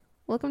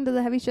Welcome to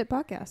the Heavy Shit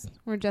Podcast.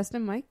 We're Justin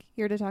and Mike,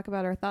 here to talk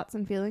about our thoughts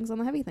and feelings on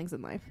the heavy things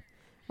in life.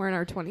 We're in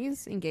our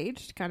 20s,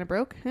 engaged, kind of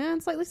broke,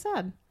 and slightly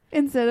sad.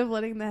 Instead of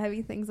letting the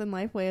heavy things in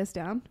life weigh us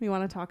down, we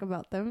want to talk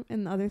about them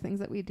and the other things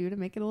that we do to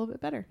make it a little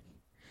bit better.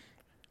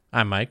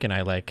 I'm Mike, and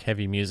I like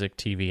heavy music,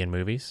 TV, and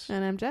movies.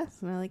 And I'm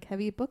Jess, and I like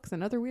heavy books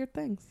and other weird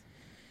things.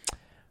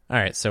 All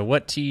right, so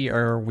what tea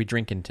are we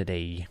drinking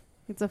today?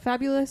 It's a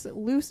fabulous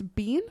loose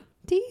bean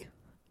tea?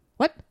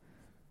 What?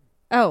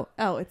 Oh,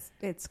 it's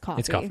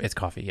coffee. It's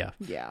coffee, yeah.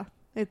 Yeah.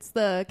 It's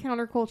the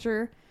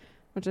Counterculture,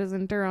 which is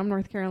in Durham,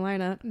 North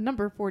Carolina,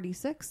 number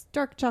 46,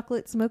 dark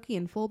chocolate, smoky,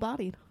 and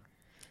full-bodied.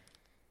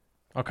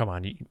 Oh, come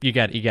on. You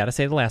got to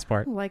say the last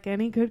part. Like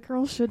any good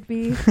girl should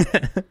be.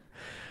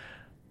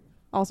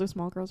 Also,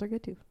 small girls are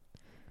good, too.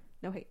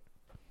 No hate.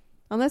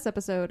 On this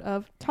episode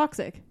of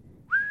Toxic.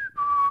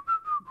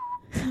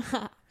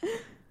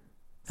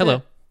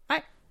 Hello.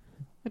 Hi.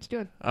 What you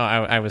doing? Oh,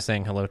 I was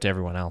saying hello to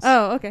everyone else.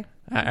 Oh, okay.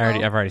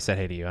 I've already said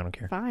hey to you. I don't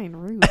care. Fine,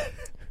 rude.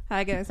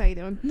 Hi, guys. How you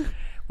doing?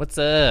 What's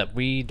up?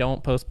 We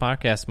don't post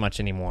podcasts much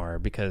anymore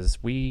because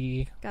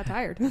we... Got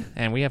tired.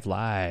 And we have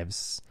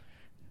lives.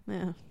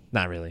 Yeah.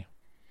 Not really.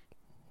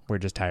 We're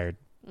just tired.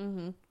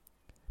 Mm-hmm.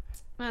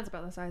 That's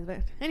about the size of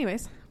it.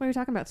 Anyways, what are we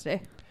talking about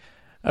today?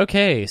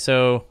 Okay,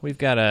 so we've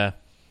got a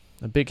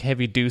big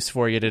heavy deuce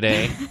for you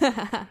today.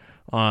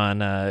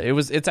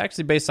 It's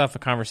actually based off a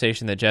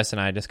conversation that Jess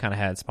and I just kind of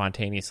had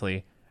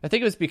spontaneously. I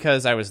think it was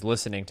because I was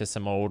listening to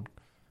some old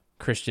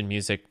Christian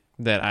music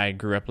that I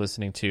grew up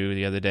listening to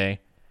the other day.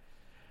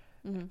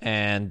 Mm-hmm.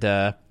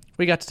 And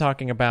we got to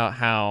talking about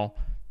how,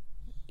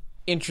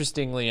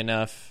 interestingly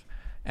enough,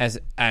 as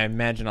I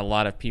imagine a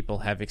lot of people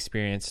have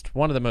experienced,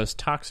 one of the most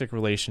toxic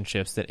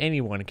relationships that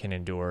anyone can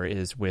endure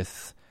is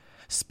with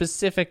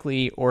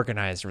specifically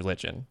organized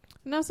religion.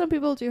 Now, some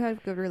people do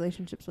have good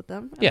relationships with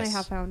them. And yes. They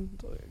have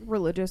found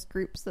religious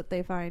groups that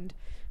they find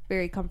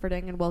very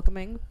comforting and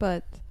welcoming.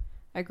 But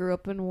I grew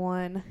up in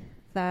one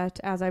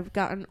that, as I've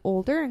gotten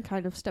older and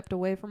kind of stepped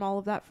away from all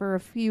of that for a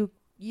few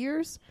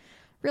years,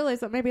 realized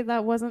that maybe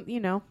that wasn't,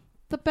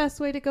 the best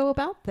way to go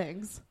about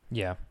things.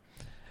 Yeah.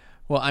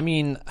 Well, I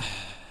mean,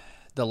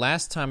 the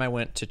last time I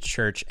went to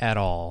church at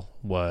all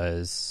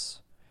was...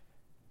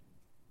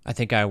 I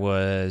think I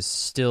was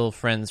still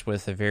friends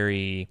with a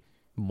very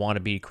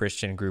wannabe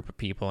Christian group of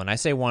people. And I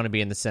say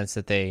wannabe in the sense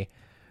that they,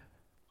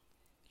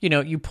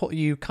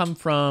 you come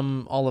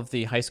from all of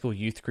the high school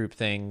youth group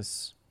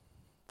things,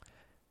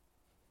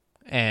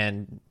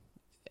 and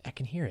I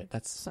can hear it.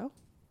 That's so.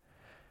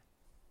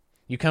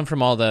 You come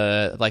from all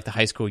the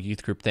high school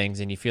youth group things,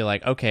 and you feel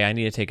like, okay, I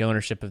need to take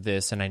ownership of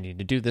this, and I need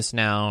to do this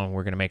now, and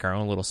we're going to make our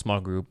own little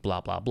small group,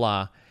 blah, blah,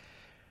 blah.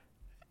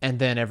 And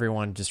then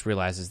everyone just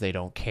realizes they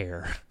don't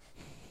care.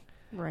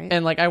 Right.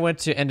 And I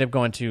ended up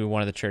going to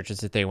one of the churches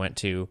that they went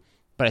to,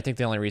 but I think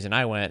the only reason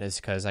I went is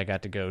because I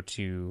got to go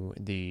to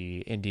the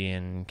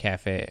Indian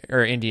cafe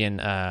or Indian,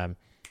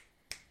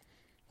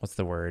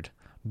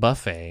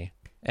 buffet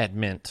at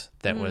Mint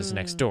that was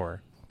next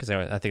door. Because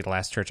I think the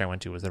last church I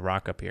went to was the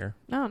Rock up here.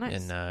 Oh,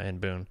 nice. In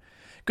Boone.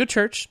 Good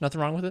church, nothing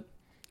wrong with it.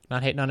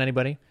 Not hating on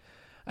anybody.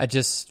 I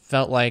just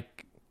felt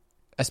like,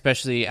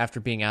 especially after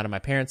being out of my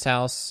parents'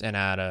 house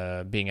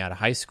and being out of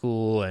high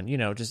school and,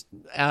 just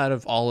out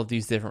of all of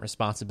these different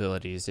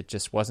responsibilities, it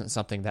just wasn't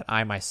something that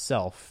I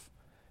myself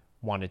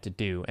wanted to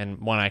do. And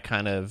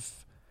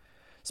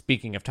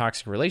speaking of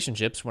toxic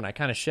relationships, when I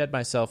kind of shed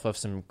myself of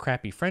some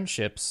crappy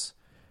friendships,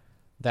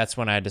 that's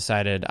when I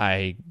decided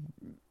I,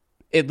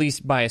 at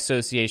least by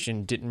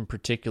association, didn't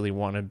particularly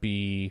want to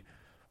be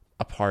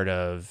a part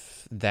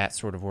of that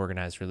sort of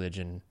organized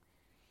religion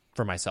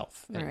for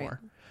myself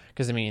anymore.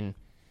 Because,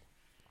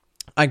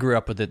 I grew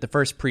up with it. The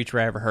first preacher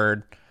I ever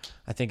heard,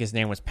 I think his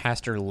name was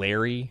Pastor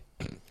Larry.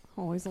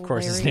 Always Of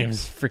course, his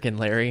name's freaking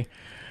Larry.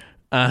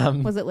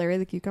 Was it Larry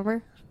the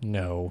Cucumber?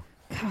 No.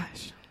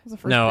 Gosh. It was the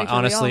first No, preacher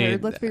honestly. we all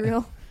heard, let's be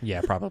real.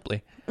 Yeah,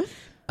 probably.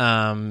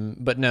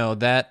 But no,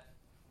 that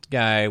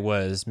guy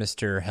was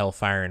Mr.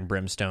 Hellfire and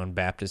Brimstone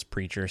Baptist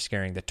preacher,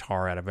 scaring the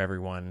tar out of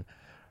everyone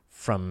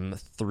from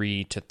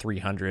 3 to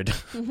 300.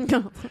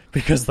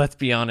 Because let's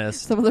be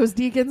honest, some of those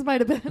deacons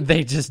might have been.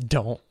 They just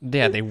don't.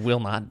 Yeah, they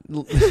will not.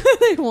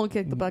 They won't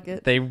kick the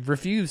bucket. They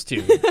refuse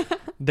to.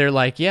 They're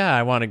like, yeah,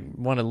 I want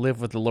to live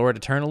with the Lord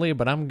eternally,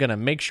 but I'm gonna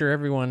make sure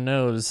everyone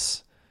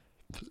knows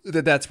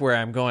that that's where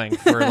I'm going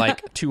for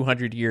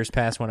 200 years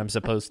past when I'm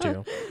supposed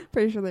to.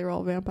 Pretty sure they were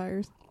all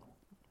vampires.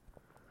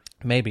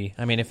 Maybe.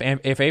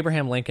 If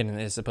Abraham Lincoln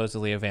is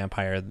supposedly a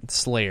vampire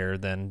slayer,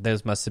 then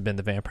those must have been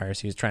the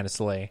vampires he was trying to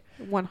slay.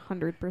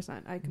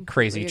 100%. I completely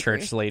Crazy agree.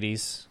 church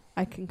ladies.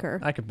 I concur.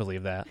 I could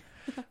believe that.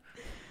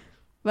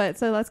 But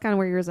so that's kind of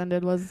where yours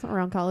ended, was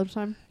around college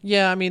time?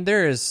 Yeah,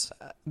 there's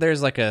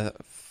like a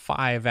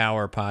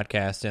 5-hour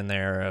podcast in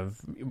there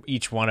of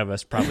each one of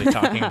us probably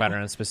talking about our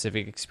own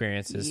specific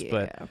experiences. Yeah.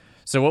 But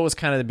so what was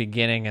kind of the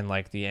beginning and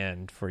the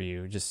end for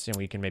you? Just so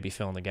we can maybe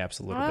fill in the gaps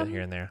a little bit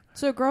here and there.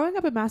 So growing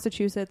up in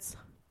Massachusetts,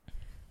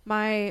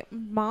 My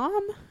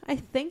mom, I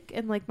think,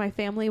 and like my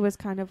family was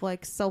kind of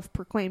like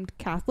self-proclaimed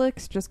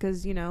Catholics, just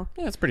because, you know,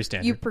 Yeah, it's pretty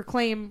standard. you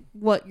proclaim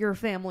what your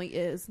family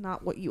is,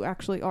 not what you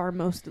actually are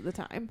most of the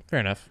time. Fair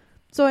enough.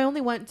 So I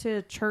only went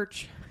to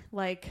church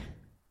like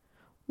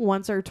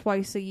once or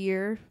twice a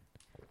year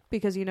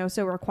because, you know,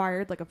 so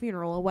required, like a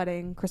funeral, a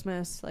wedding,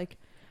 Christmas, like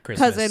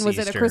Christmas, cousin was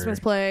Easter, at a Christmas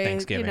play,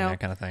 Thanksgiving, you know. that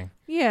kind of thing.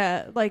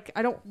 Yeah, like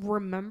I don't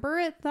remember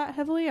it that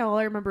heavily. All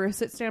I remember is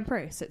sit, stand,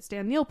 pray, sit,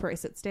 stand, kneel, pray,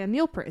 sit, stand,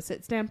 kneel, pray,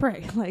 sit, stand,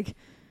 pray. Like,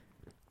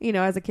 you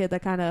know, as a kid,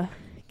 that kind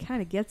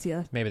of gets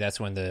you. Maybe that's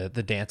when the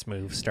dance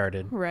move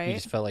started. Right. You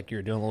just felt like you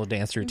were doing a little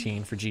dance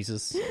routine for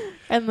Jesus.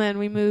 And then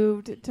we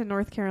moved to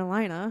North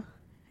Carolina,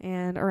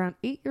 and around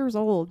 8 years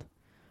old,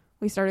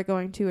 we started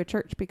going to a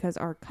church because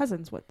our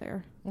cousins went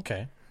there.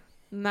 Okay.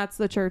 And that's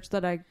the church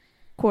that I,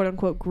 quote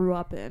unquote, grew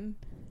up in.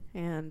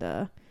 And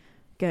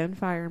again,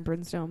 fire and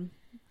brimstone,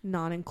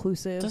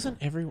 non-inclusive.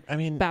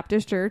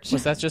 Baptist church.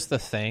 Was that just the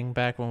thing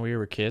back when we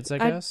were kids, I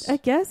guess? I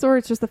guess, or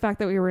it's just the fact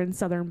that we were in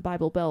Southern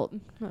Bible Belt,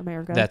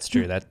 America. That's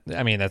true.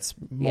 That's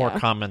more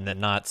common than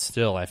not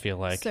still, I feel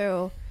like.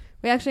 So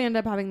we actually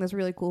ended up having this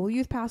really cool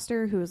youth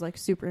pastor who was like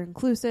super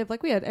inclusive.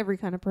 Like we had every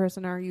kind of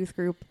person in our youth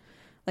group,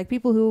 like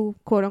people who,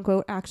 quote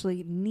unquote,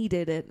 actually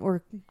needed it,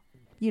 or,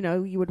 you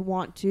know, you would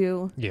want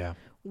to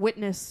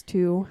witness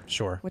to.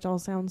 Sure. Which all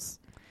sounds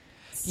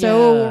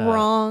so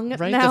wrong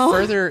right now.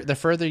 The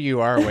further you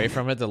are away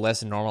from it, the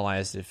less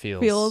normalized it feels.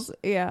 And feels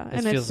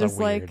it's just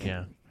so weird,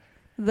 like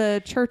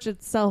the church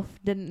itself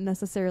didn't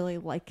necessarily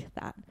like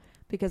that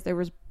because there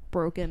was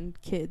broken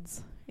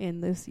kids in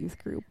this youth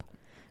group.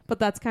 But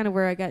that's kind of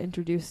where I got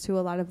introduced to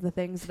a lot of the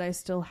things that I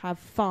still have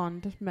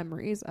fond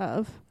memories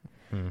of.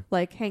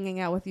 Like hanging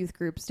out with youth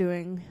groups,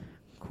 doing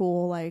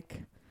cool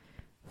like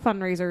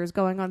fundraisers,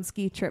 going on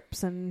ski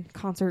trips and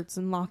concerts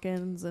and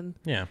lock-ins, and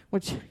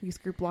which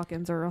youth group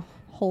lock-ins are a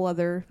whole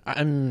other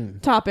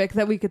topic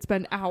that we could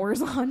spend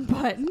hours on.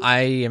 But I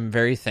am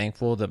very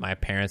thankful that my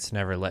parents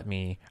never let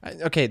me.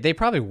 Okay, they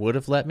probably would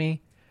have let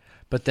me,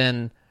 but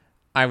then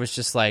I was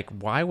just like,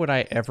 why would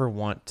I ever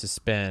want to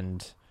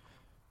spend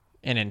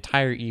an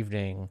entire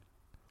evening?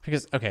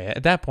 Because, okay,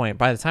 at that point,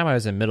 by the time I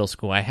was in middle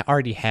school, I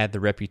already had the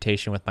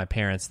reputation with my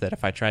parents that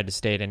if I tried to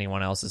stay at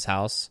anyone else's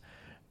house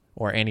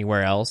or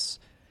anywhere else,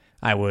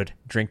 I would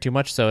drink too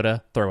much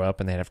soda, throw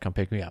up, and they'd have to come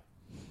pick me up.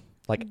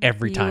 Like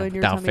every time,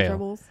 without fail.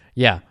 Troubles?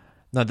 Yeah.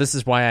 No, this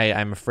is why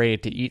I'm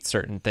afraid to eat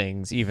certain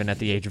things, even at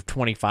the age of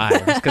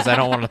 25, because I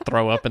don't want to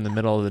throw up in the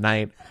middle of the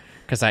night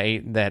because I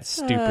ate that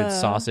stupid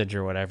sausage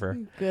or whatever.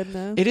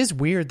 Goodness. It is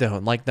weird, though.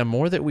 Like, the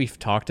more that we've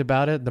talked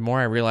about it, the more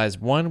I realize,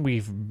 one,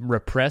 we've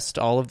repressed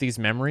all of these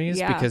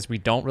memories because we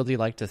don't really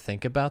like to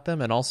think about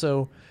them, and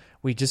also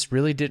we just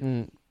really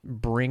didn't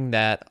bring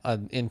that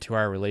into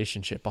our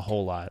relationship a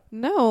whole lot.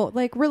 No,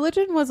 like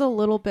religion was a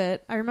little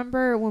bit. I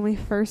remember when we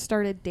first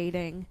started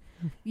dating,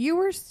 you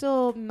were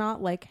still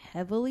not like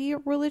heavily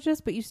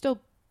religious, but you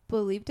still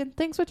believed in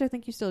things, which I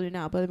think you still do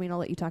now. But I mean, I'll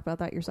let you talk about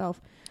that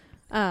yourself.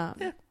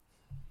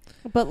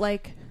 But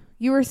like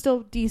you were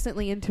still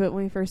decently into it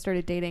when we first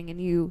started dating,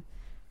 and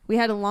we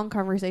had a long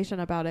conversation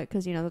about it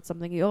because, you know, that's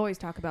something you always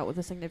talk about with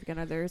a significant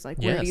other is like,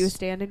 where do you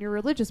stand in your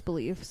religious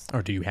beliefs?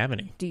 Or do you have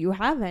any? Do you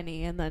have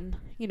any? And then,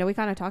 you know, we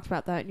kind of talked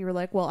about that, and you were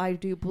like, well, I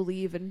do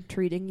believe in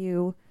treating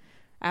you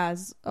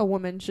as a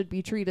woman should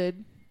be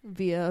treated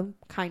via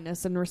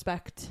kindness and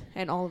respect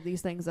and all of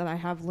these things that I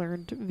have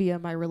learned via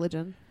my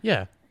religion.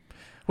 Yeah.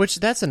 Which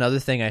that's another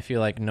thing I feel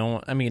like a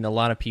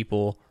lot of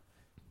people.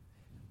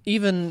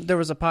 Even there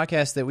was a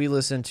podcast that we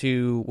listened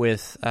to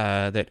with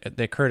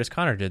that Curtis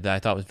Connor did that I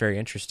thought was very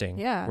interesting.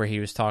 Yeah. Where he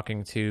was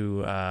talking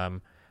to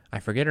I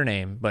forget her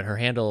name, but her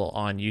handle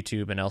on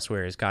YouTube and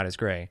elsewhere is God is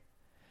Gray.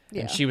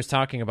 Yeah. And she was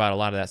talking about a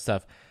lot of that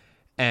stuff.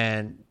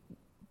 And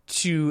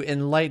to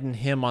enlighten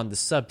him on the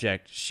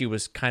subject, she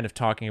was kind of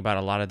talking about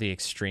a lot of the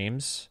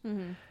extremes.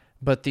 Mm-hmm.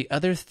 But the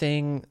other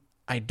thing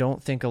I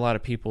don't think a lot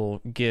of people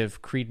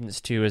give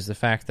credence to is the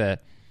fact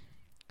that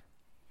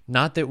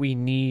not that we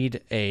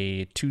need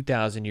a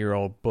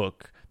 2,000-year-old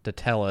book to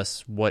tell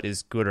us what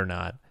is good or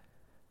not,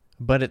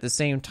 but at the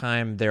same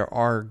time, there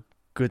are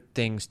good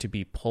things to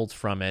be pulled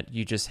from it.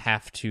 You just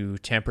have to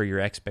temper your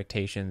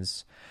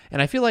expectations.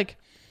 And I feel like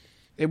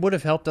it would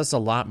have helped us a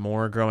lot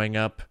more growing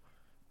up,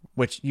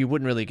 which you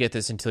wouldn't really get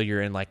this until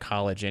you're in like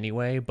college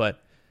anyway,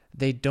 but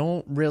they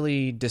don't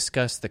really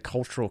discuss the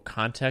cultural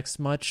context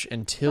much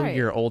until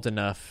you're old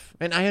enough.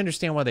 And I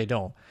understand why they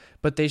don't,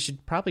 but they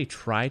should probably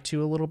try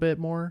to a little bit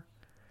more.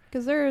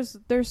 Because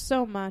there's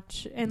so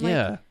much, and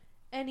like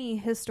any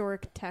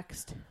historic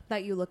text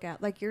that you look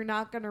at, like you're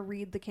not going to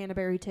read the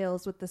Canterbury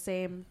Tales with the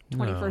same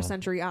 21st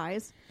century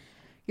eyes.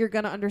 You're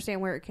going to understand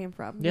where it came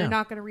from. You're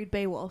not going to read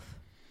Beowulf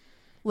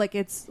like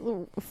it's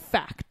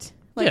fact.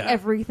 Like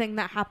everything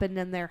that happened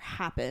in there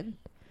happened.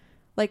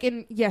 Like,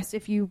 yes,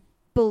 if you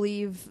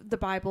believe the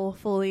Bible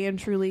fully and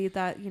truly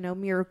that, you know,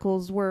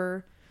 miracles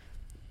were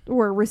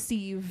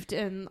received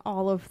and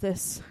all of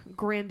this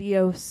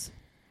grandiose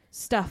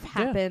stuff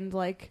happened,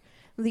 like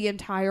the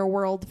entire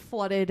world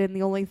flooded and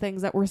the only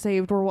things that were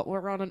saved were what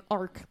were on an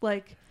ark.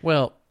 Like,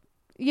 well,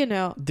 you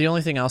know, The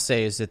only thing I'll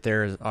say is that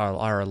there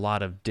are a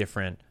lot of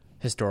different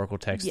historical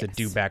texts that Yes.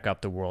 do back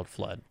up the world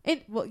flood.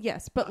 well,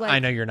 yes, but like I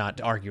know you're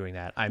not arguing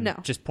that. I'm No.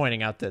 just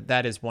pointing out that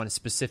that is one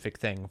specific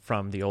thing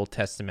from the Old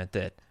Testament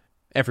that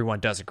everyone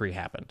does agree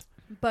happened.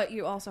 But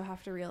you also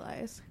have to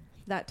realize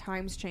that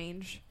times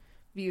change,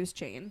 views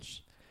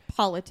change,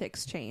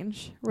 politics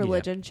change,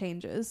 religion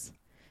changes,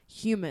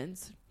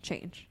 humans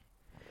change.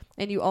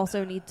 And you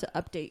also need to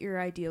update your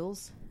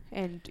ideals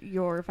and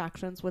your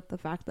factions with the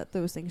fact that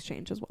those things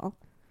change as well.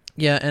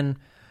 Yeah, and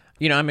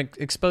I'm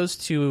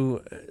exposed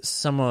to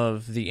some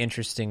of the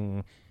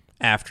interesting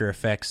after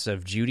effects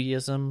of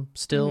Judaism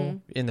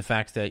still, in the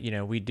fact that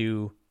we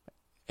do,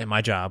 in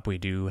my job, we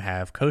do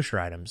have kosher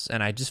items,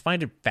 and I just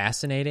find it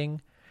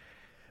fascinating,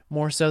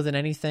 more so than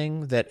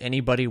anything, that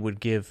anybody would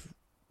give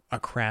a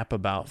crap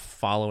about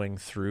following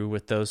through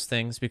with those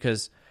things,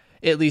 because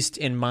at least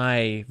in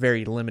my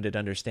very limited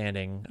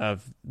understanding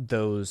of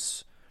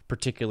those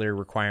particular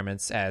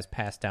requirements as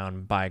passed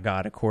down by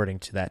God according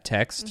to that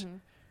text,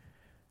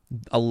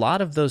 a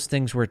lot of those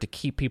things were to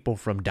keep people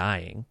from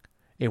dying.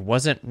 It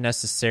wasn't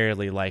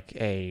necessarily like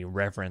a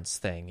reverence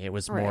thing. It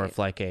was more of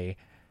like a,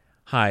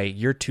 hi,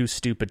 you're too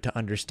stupid to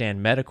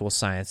understand medical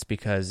science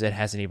because it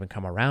hasn't even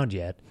come around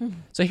yet.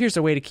 So here's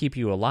a way to keep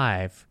you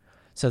alive,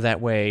 so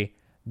that way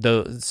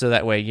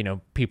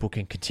people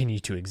can continue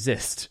to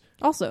exist.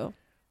 Also,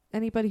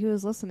 anybody who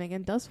is listening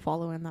and does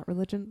follow in that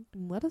religion,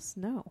 let us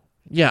know.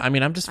 Yeah, I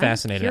mean, I'm just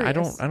fascinated. I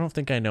curious. don't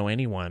think I know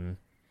anyone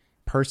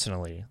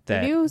personally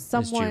that I knew is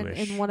someone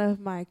Jewish. in one of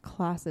my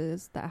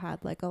classes that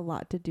had like a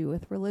lot to do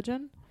with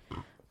religion.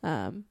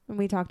 And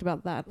we talked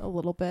about that a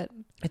little bit.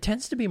 It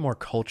tends to be more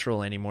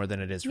cultural anymore than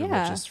it is Yeah.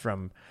 religious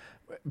from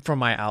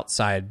my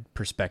outside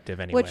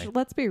perspective anyway. Which,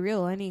 let's be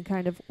real, any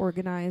kind of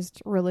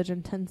organized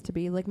religion tends to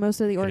be. Like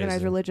most of the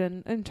organized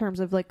religion in terms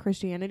of like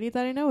Christianity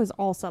that I know is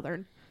all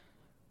Southern.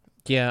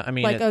 Yeah, I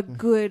mean, Like a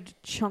good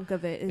chunk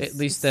of it is at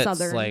least that's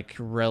Southern. like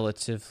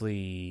relatively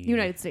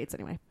United States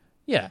anyway.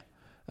 Yeah,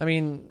 I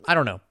mean, I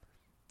don't know.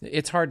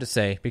 It's hard to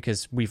say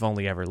because we've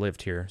only ever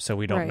lived here, so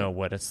we don't Right. know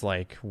what it's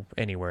like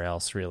anywhere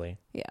else, really.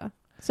 Yeah.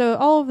 So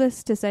all of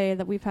this to say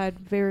that we've had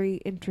very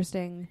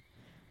interesting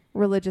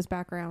religious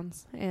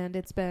backgrounds, and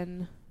it's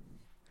been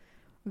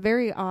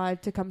very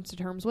odd to come to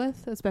terms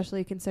with,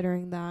 especially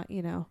considering that,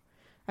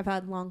 I've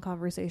had long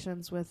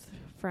conversations with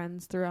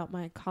friends throughout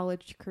my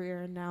college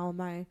career and now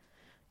my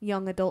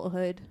young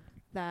adulthood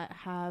that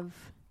have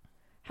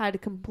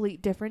had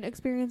complete different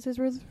experiences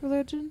with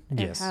religion and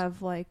Yes.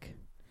 have like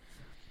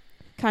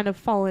kind of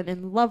fallen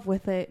in love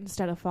with it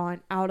instead of falling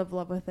out of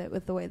love with it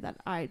with the way that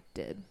I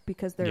did,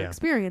 because their Yeah.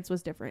 experience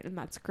was different, and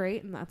that's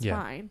great and that's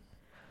Yeah. fine.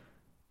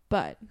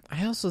 But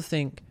I also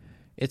think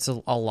it's a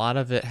lot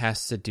of it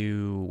has to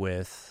do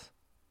with,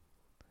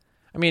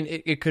 I mean,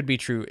 it could be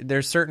true.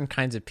 There's certain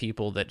kinds of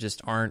people that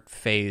just aren't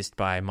fazed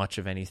by much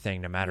of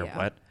anything, no matter Yeah.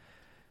 what.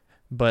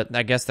 But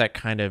I guess that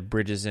kind of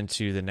bridges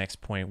into the next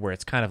point, where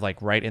it's kind of like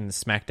right in the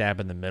smack dab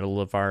in the middle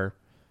of our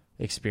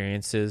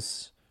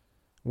experiences,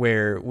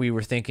 where we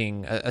were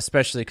thinking,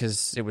 especially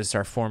because it was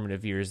our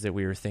formative years, that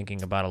we were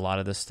thinking about a lot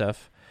of this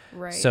stuff.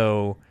 right.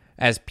 So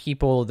as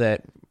people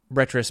that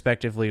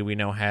retrospectively we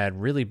know had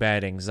really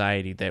bad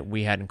anxiety that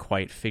we hadn't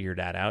quite figured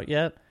that out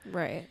yet,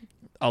 right.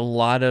 a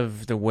lot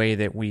of the way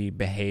that we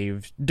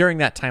behaved during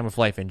that time of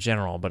life in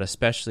general, but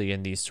especially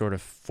in these sort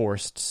of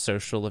forced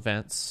social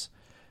events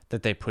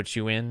that they put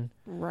you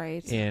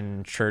Right.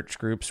 in church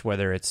groups,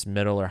 whether it's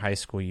middle or high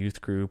school youth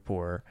group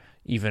or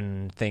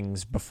even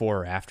things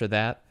before or after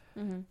that,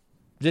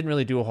 didn't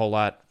really do a whole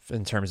lot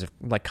in terms of,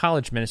 like,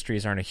 college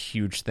ministries aren't a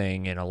huge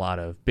thing in a lot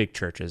of big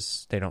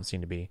churches. They don't seem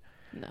to be.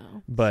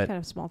 No. But Kind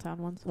of small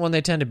town ones. well,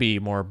 they tend to be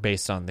more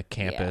based on the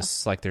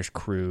campus, like there's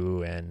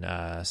Crew and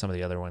some of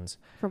the other ones.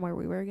 From where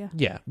we were, yeah.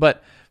 Yeah,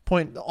 but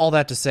all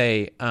that to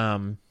say,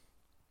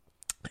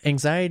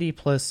 anxiety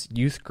plus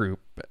youth group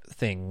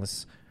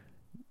things,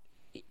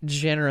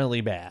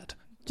 generally bad.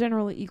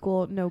 Generally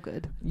equal, no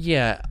good.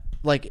 Yeah,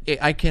 like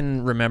I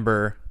can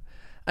remember,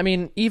 I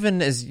mean,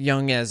 even as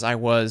young as I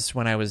was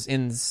when I was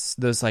in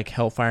those like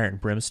Hellfire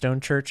and Brimstone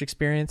church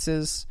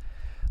experiences,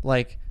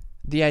 like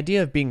the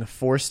idea of being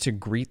forced to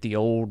greet the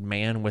old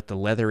man with the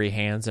leathery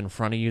hands in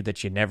front of you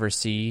that you never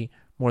see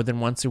more than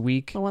once a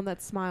week The one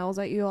that smiles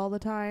at you all the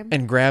time.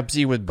 and grabs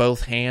you with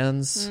both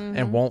hands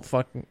and won't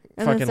fucking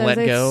And then says, let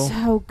go. It's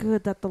so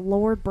good that the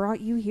Lord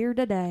brought you here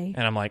today.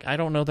 And I'm like, I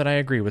don't know that I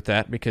agree with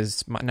that,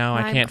 because now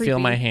I I'm can't feel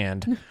my creepy.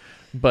 hand.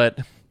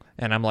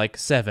 And I'm like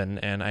 7,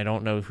 and I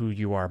don't know who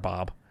you are,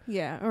 Bob.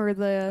 Yeah, or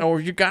the Oh,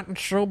 you gotten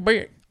so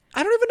big.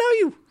 I don't even know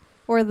you.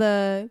 or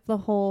the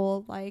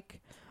whole like,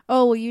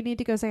 oh, well, you need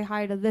to go say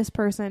hi to this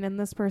person and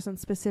this person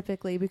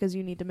specifically because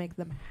you need to make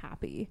them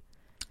happy.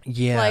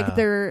 Yeah. Like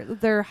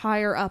they're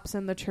higher ups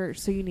in the church,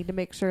 so you need to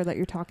make sure that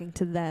you're talking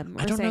to them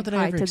or I don't know saying that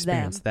hi I ever to them.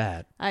 experienced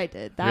that. I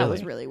did. That Really?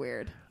 was really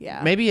weird.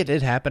 Yeah. Maybe it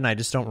did happen. I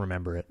just don't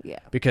remember it. Yeah.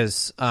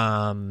 Because,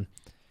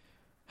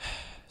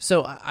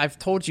 so I've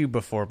told you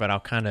before, but I'll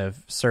kind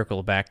of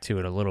circle back to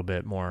it a little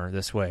bit more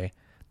this way.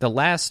 The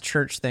last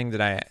church thing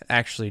that I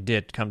actually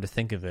did, come to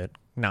think of it,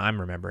 now I'm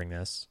remembering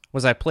this,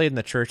 was I played in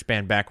the church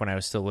band back when I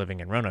was still living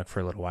in Roanoke for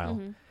a little while.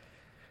 Mm-hmm.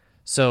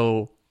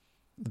 So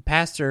the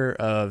pastor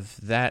of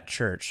that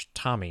church,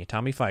 Tommy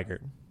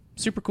Feigert,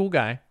 super cool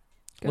guy,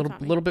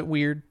 little bit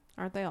weird.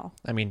 Aren't they all?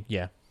 I mean,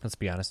 yeah, let's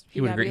be honest. He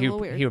You would gotta agree. be a little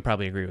weird. He would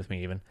probably agree with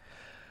me even.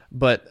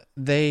 But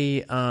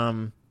they,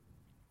 one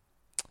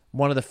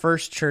of the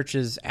first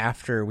churches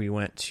after we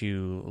went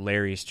to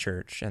Larry's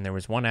church, and there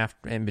was one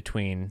after in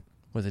between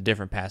with a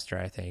different pastor,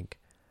 I think.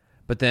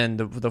 But then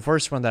the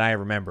first one that I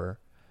remember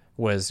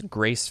was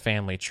Grace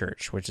Family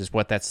Church, which is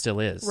what that still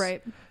is.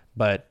 Right.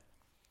 But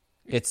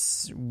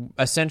it's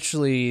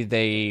essentially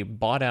they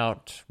bought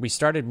out. We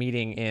started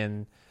meeting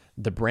in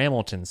the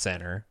Bramilton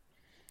Center,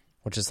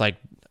 which is like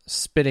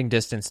spitting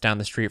distance down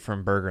the street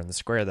from Burger in the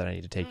Square that I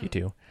need to take you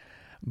to.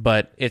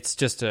 But it's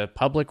just a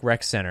public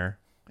rec center,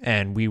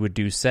 and we would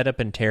do setup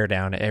and tear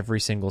down every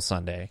single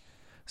Sunday.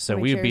 So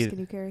How we many would be chairs can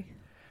you carry?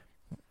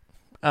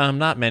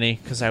 not many,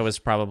 because I was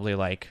probably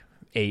like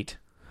 8.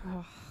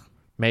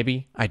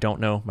 Maybe. I don't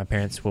know. My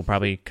parents will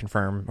probably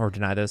confirm or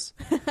deny this.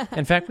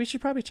 In fact, we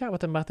should probably chat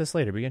with them about this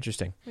later. It'd be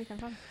interesting. We can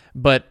talk.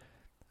 But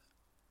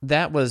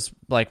that was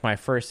like my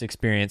first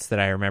experience that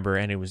I remember,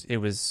 and it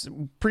was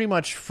pretty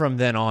much from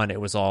then on, it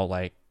was all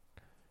like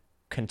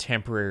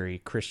contemporary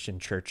Christian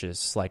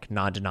churches, like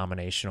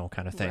non-denominational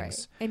kind of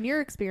things. Right. And your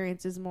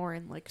experience is more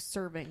in like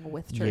serving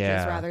with churches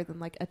Yeah. rather than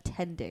like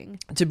attending.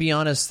 To be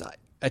honest,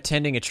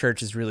 attending a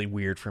church is really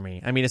weird for me.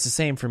 I mean, it's the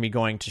same for me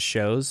going to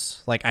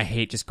shows. Like, I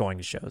hate just going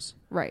to shows.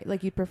 Right.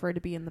 Like you'd prefer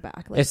to be in the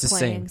back, like It's the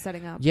playing, same.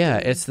 setting up.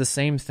 Yeah, doing- it's the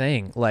same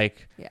thing.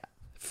 Like, Yeah.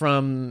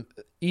 from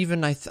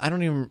even, I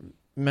don't even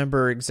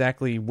remember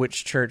exactly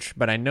which church,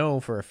 but I know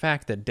for a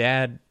fact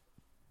that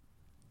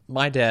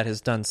my dad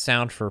has done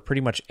sound for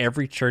pretty much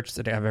every church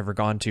that I've ever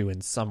gone to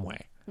in some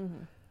way.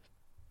 Mm-hmm.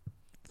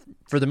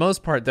 For the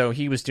most part, though,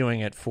 he was doing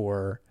it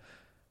for,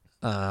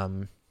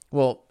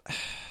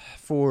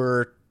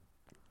 for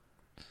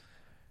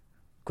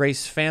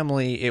Grace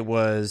Family, it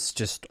was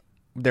just,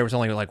 there was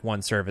only like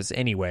one service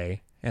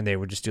anyway, and they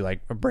would just do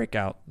like a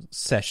breakout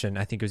session.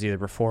 I think it was either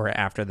before or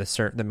after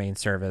the main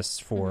service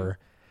for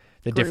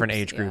the different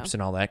age groups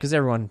and all that, because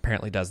everyone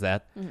apparently does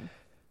that.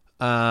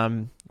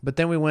 But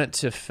then we went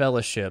to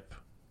Fellowship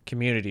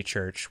Community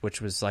Church,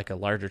 which was like a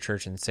larger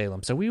church in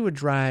Salem. So we would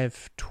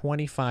drive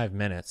 25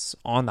 minutes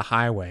on the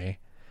highway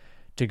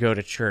to go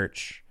to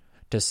church,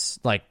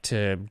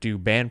 to do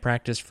band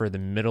practice for the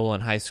middle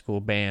and high school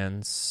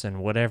bands and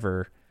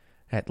whatever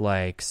at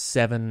like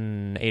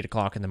 7, 8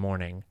 o'clock in the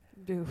morning.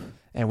 Oof.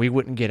 And we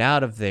wouldn't get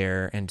out of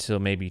there until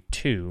maybe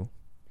 2.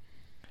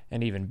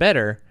 And even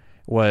better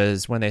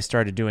was when they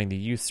started doing the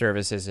youth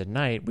services at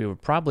night, we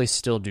would probably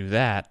still do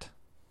that.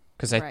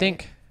 Because I Right.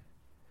 think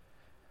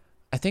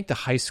the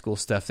high school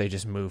stuff, they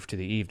just moved to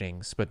the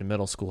evenings, but the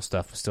middle school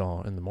stuff was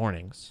still in the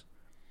mornings.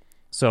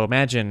 So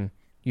imagine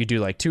you do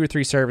like 2 or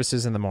 3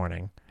 services in the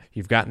morning.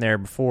 You've gotten there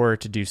before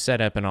to do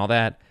setup and all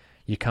that.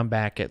 You come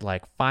back at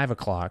like 5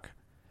 o'clock.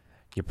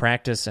 You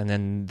practice, and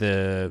then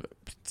the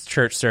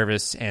church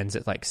service ends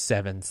at like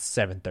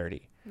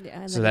 7:30.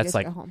 Yeah. And So then that's you just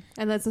like- go home.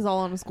 And this is all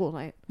on a school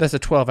night. That's a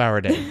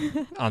 12-hour day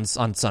on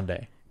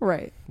Sunday.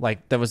 Right.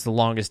 Like, that was the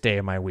longest day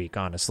of my week,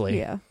 honestly.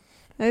 Yeah.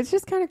 And it's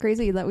just kind of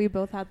crazy that we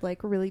both had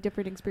like really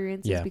different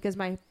experiences Yeah. because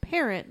my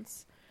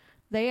parents,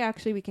 they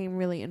actually became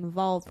really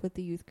involved with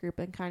the youth group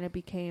and kind of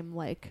became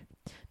like,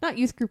 not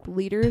youth group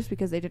leaders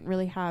because they didn't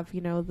really have,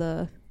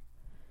 the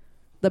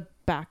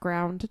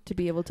background to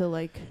be able to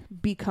like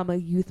become a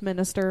youth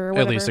minister or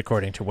whatever. At least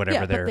according to whatever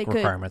Yeah, but their they could-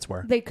 requirements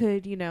were. They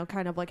could,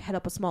 kind of like head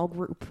up a small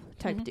group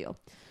type deal.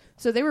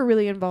 So they were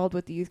really involved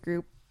with the youth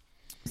group.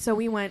 So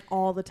we went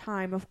all the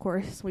time, of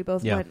course. We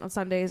both Yeah. went on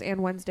Sundays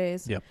and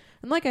Wednesdays. Yep.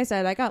 And like I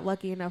said, I got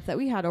lucky enough that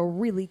we had a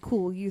really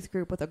cool youth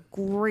group with a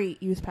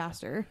great youth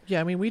pastor.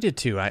 Yeah, I mean, we did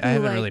too. I Who,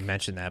 haven't like- really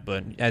mentioned that,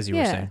 but as you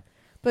were saying.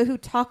 But who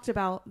talked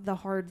about the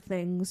hard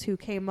things, who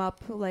came up,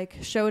 like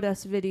showed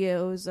us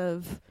videos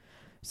of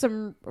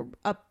some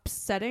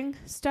upsetting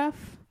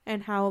stuff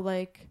and how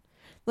like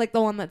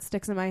the one that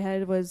sticks in my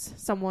head was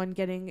someone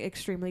getting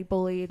extremely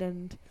bullied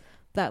and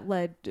that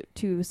led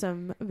to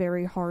some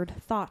very hard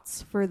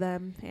thoughts for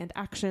them and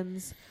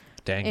actions.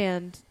 Dang.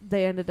 And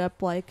they ended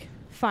up like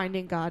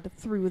finding God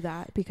through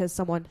that because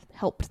someone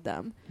helped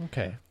them.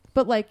 Okay.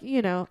 But like,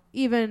 even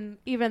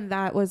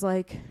that was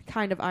like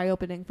kind of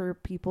eye-opening for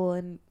people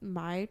in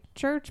my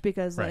church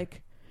because Right.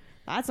 like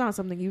that's not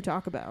something you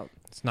talk about.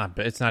 It's not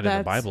in the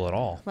That's- Bible at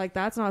all. Like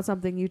that's not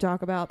something you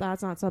talk about.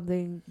 That's not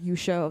something you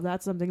show.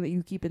 That's something that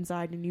you keep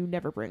inside and you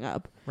never bring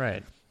up.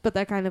 Right. But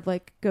that kind of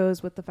like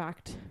goes with the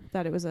fact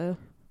that it was a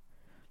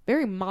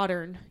very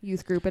modern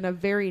youth group and a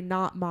very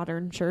not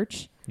modern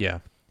church. Yeah.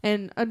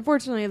 And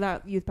unfortunately,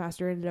 that youth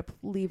pastor ended up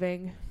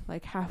leaving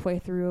like halfway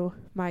through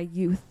my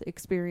youth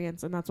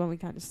experience, and that's when we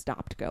kind of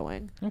stopped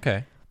going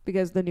Okay.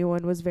 because the new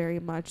one was very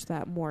much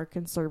that more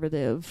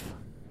conservative,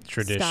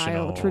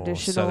 Traditional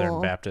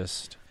Southern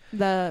Baptist.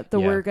 the Yeah.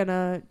 we're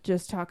gonna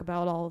just talk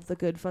about all of the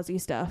good fuzzy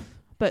stuff.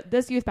 But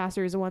this youth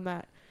pastor is the one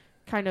that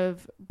kind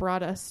of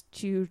brought us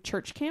to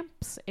church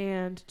camps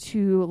and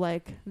to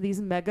like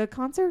these mega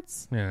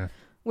concerts. Yeah.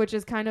 Which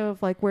is kind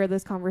of like where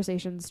this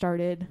conversation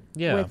started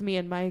with me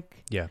and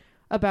Mike. Yeah.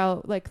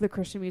 About like the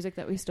Christian music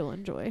that we still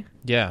enjoy.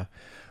 Yeah.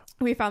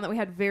 We found that we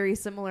had very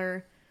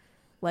similar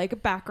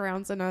like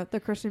backgrounds in the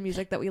Christian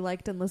music that we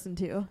liked and listened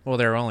to. Well,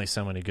 there are only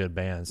so many good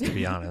bands, to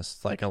be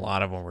honest. Like a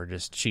lot of them were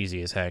just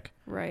cheesy as heck.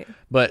 Right.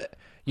 But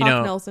you Hawk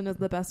know, Nelson is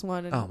the best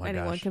one, and oh my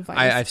anyone gosh. can find.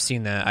 I've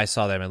seen that. I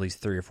saw them at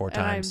least 3 or 4 and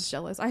times. I'm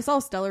jealous. I saw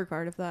Stellar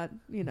Card if that,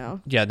 you know.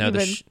 Yeah, no,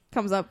 even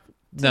comes up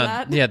to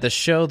that. Yeah, the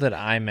show that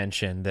I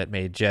mentioned that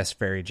made Jess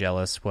very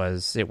jealous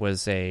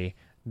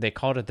they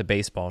called it the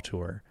baseball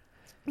tour.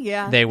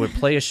 Yeah. They would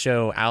play a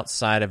show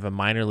outside of a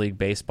minor league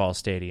baseball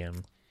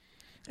stadium.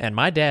 And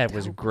my dad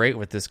was great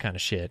with this kind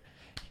of shit.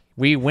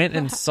 We went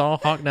and saw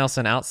Hawk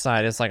Nelson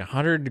outside. It's like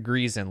 100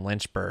 degrees in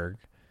Lynchburg.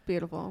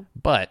 Beautiful.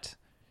 But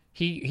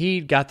he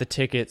got the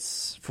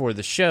tickets for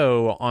the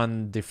show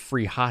on the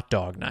free hot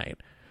dog night.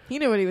 He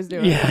knew what he was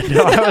doing. Yeah,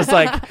 no, I was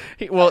like,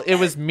 well, it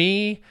was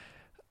me,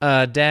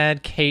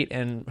 Dad, Kate,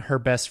 and her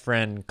best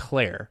friend,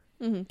 Claire.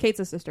 Mm-hmm. Kate's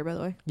a sister, by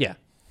the way. Yeah.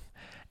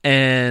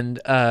 And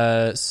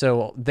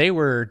so they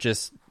were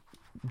just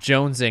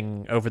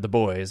jonesing over the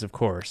boys, of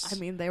course. I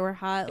mean, they were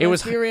hot. It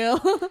Let's was be real.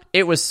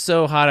 It was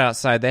so hot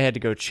outside, they had to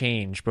go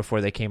change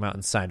before they came out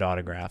and signed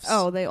autographs.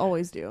 Oh, they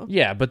always do.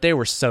 Yeah, but they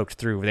were soaked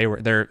through.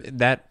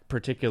 That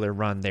particular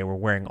run, they were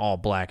wearing all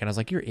black, and I was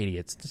like, "You're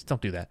idiots! Just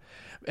don't do that."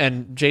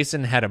 And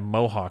Jason had a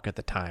mohawk at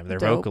the time, their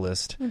Dope.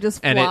 vocalist,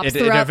 Just and flops it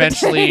throughout the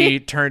eventually day.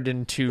 turned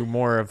into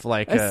more of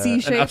like A C an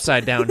shape.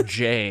 upside down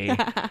J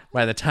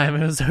by the time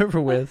it was over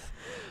with.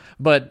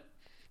 But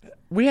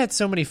we had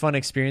so many fun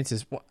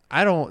experiences.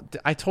 I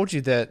told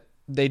you that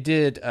they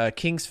did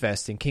King's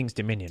Fest in King's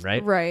Dominion,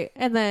 right? Right.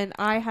 And then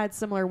I had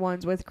similar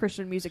ones with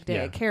Christian Music Day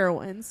at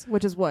Carowinds,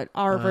 which is what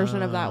our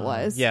version of that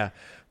was. Yeah.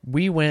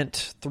 We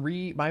went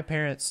my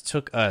parents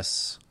took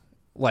us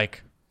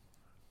like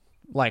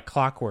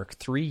clockwork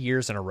 3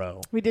 years in a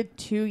row. We did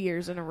 2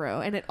 years in a row,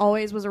 and it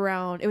always was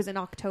it was in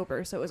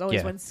October, so it was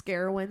always when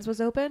Scarowinds was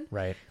open.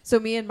 Right. So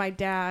me and my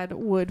dad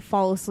would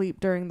fall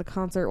asleep during the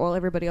concert while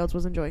everybody else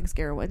was enjoying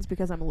Scarowinds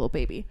because I'm a little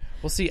baby.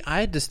 Well, see,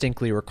 I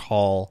distinctly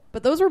recall...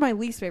 But those were my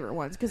least favorite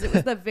ones because it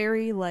was the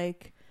very,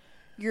 like,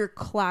 your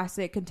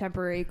classic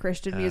contemporary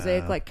Christian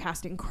music, like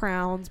Casting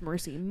Crowns,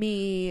 Mercy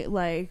Me,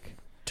 like...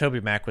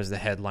 Toby Mac was the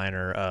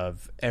headliner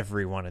of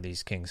every one of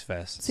these King's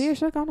Fests. See, I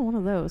should have gone to one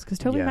of those because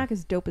Toby Mac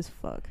is dope as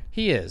fuck.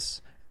 He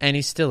is. And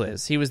he still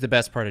is. He was the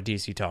best part of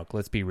DC Talk,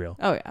 let's be real.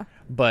 Oh, yeah.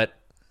 But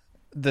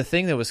the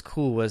thing that was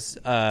cool was,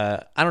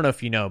 I don't know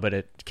if you know, but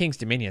at King's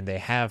Dominion, they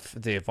have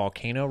the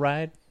volcano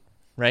ride,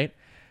 right?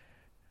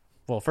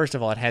 Well, first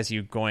of all, it has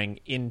you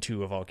going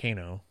into a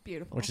volcano.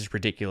 Beautiful. Which is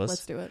ridiculous.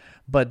 Let's do it.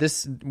 But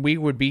we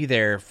would be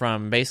there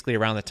from basically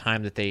around the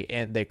time that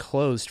they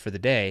closed for the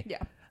day.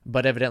 Yeah.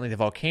 But evidently the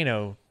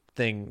volcano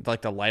thing,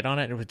 like the light on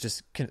it, it would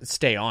just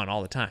stay on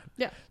all the time.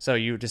 Yeah. So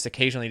you just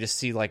occasionally just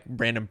see like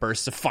random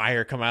bursts of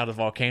fire come out of the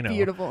volcano.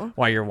 Beautiful.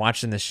 While you're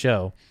watching this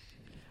show.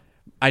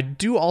 I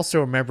do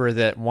also remember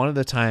that one of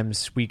the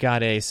times we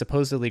got a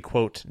supposedly,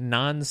 quote,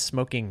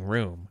 non-smoking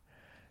room.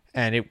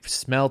 And it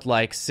smelled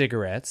like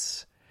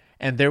cigarettes.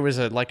 And there was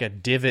a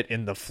divot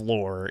in the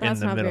floor in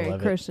the middle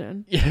of it.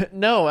 Christian. Yeah,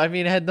 no, I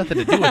mean, it had nothing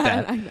to do with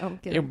that. I know. I'm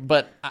kidding.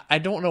 But I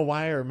don't know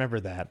why I remember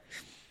that.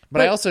 But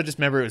I also just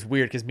remember it was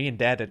weird because me and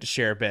Dad had to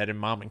share a bed, and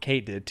Mom and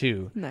Kate did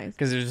too. Nice.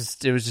 Because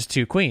it was just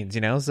two queens,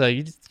 you know. So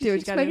you just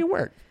make it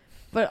work.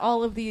 But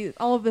all of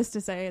this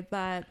to say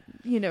that,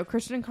 you know,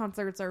 Christian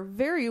concerts are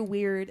very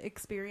weird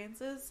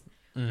experiences,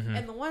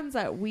 and the ones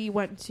that we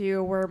went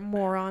to were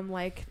more on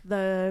like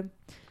the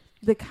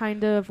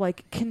kind of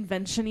like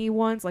convention-y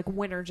ones, like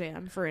Winter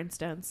Jam, for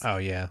instance. Oh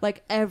yeah.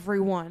 Like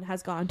everyone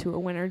has gone to a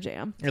Winter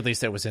Jam. At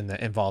least that was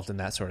involved in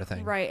that sort of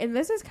thing. Right. And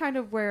this is kind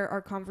of where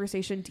our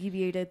conversation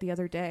deviated the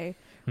other day,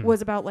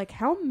 was about like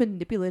how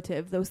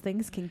manipulative those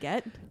things can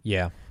get.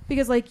 Yeah.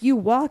 Because like you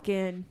walk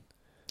in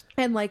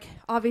and like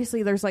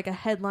obviously there's like a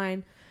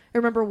headline. I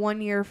remember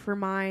one year for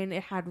mine,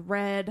 it had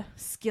Red,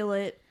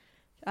 Skillet,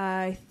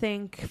 I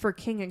think for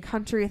King and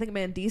Country, I think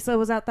Mandisa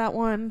was at that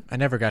one. I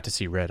never got to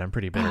see Red. I'm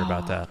pretty bitter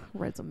about that.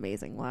 Red's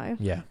amazing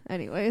live. Yeah.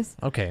 Anyways.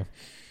 Okay.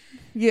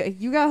 Yeah,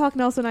 you got Hawk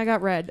Nelson, I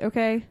got Red,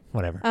 okay?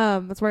 Whatever.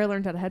 That's where I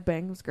learned how to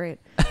headbang. It was great.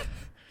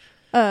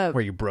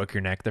 Where you broke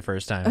your neck the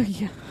first time.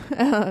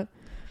 Yeah.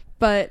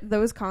 But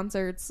those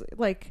concerts,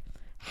 like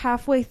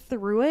halfway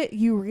through it,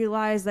 you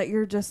realize that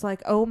you're just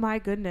like, oh my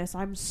goodness,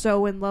 I'm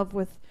so in love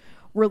with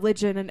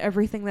religion and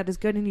everything that is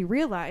good. And you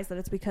realize that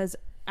it's because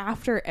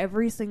after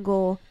every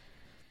single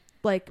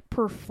like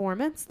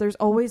performance, there's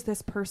always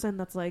this person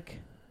that's like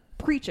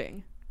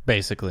preaching.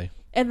 Basically.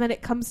 And then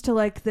it comes to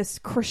like this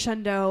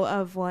crescendo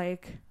of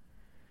like,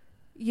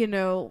 you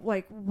know,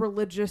 like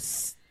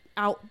religious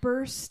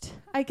outburst,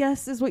 I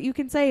guess is what you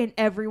can say. And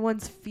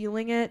everyone's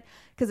feeling it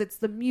because it's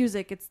the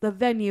music, it's the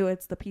venue,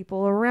 it's the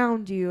people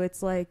around you.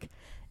 It's like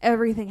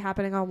everything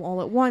happening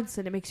all at once.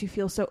 And it makes you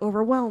feel so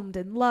overwhelmed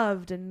and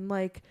loved. And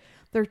like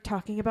they're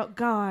talking about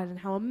God and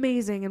how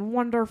amazing and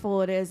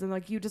wonderful it is, and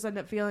like you just end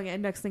up feeling it,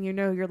 and next thing you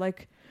know, you're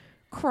like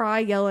cry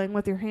yelling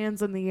with your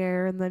hands in the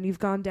air, and then you've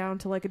gone down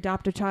to like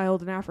adopt a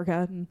child in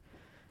Africa, and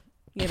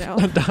you know.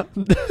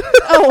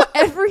 Oh,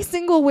 every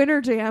single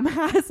Winter Jam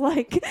has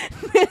like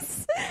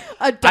this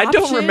adoption. I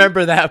don't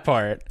remember that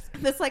part.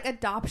 This like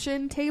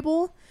adoption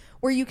table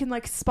where you can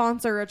like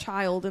sponsor a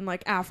child in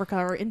like Africa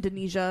or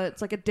Indonesia.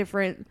 It's like a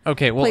different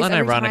Okay, well, place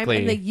every time, unironically,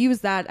 and they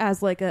use that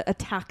as like a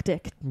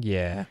tactic.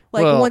 yeah.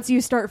 Like well, once you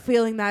start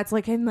feeling that, it's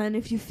like, and then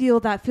if you feel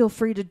that, feel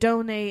free to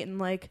donate and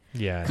like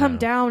yeah, come no.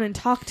 down and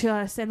talk to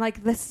us. And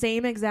like the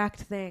same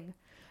exact thing.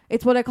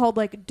 It's what I called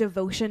like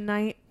devotion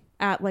night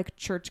at like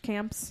church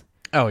camps.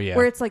 Oh yeah,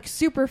 Where it's like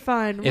super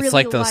fun. it's really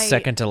like the light.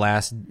 second to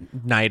last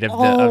night of the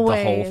whole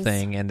Always.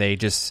 thing, and they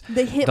just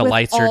They hit the with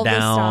lights are all the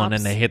down,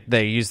 stops. and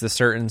they use the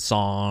certain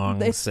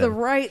songs. It's the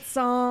right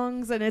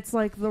songs, and it's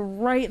like the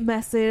right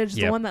message,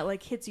 the Yep. one that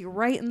like hits you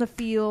right in the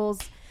feels,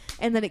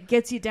 and then it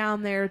gets you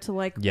down there to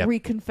like Yep.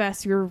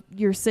 reconfess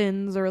your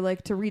sins or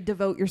like to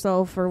redevote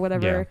yourself or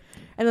whatever. Yeah.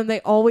 And then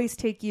they always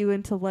take you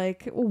into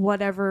like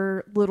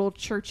whatever little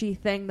churchy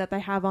thing that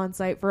they have on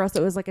site. For us,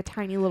 it was like a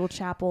tiny little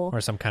chapel.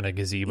 or some kind of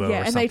gazebo.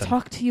 Yeah, or and something. they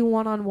talk to you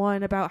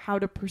one-on-one about how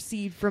to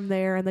proceed from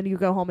there, and then you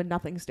go home and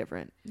nothing's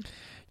different.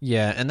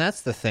 Yeah, and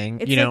that's the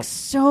thing. It's you like know,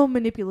 so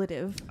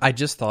manipulative. I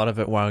just thought of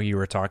it while you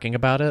were talking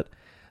about it.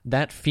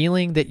 That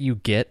feeling that you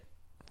get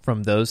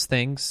from those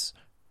things,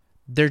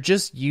 they're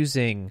just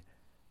using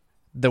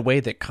the way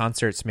that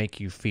concerts make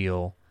you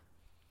feel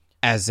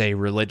as a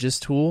religious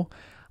tool.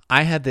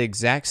 I had the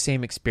exact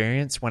same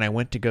experience when I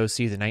went to go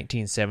see the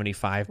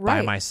 1975 by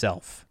Right.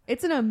 myself.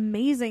 It's an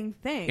amazing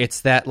thing.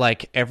 It's that,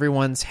 like,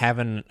 everyone's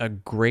having a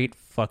great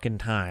fucking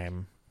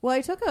time. Well,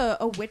 I took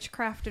a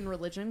witchcraft and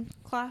religion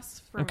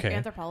class from Okay.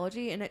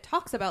 anthropology, and it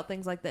talks about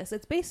things like this.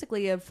 It's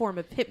basically a form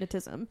of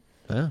hypnotism.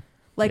 Yeah.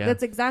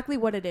 That's exactly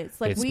what it is.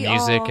 Like it's we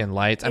music all, and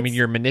lights. I mean, it's-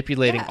 you're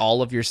manipulating yeah.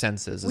 all of your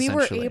senses, we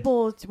were essentially.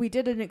 we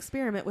did an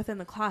experiment within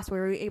the class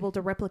where we were able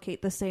to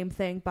replicate the same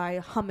thing by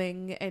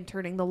humming and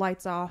turning the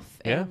lights off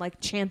Yeah. and like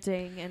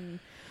chanting, and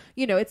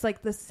you know, it's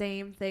like the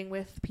same thing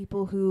with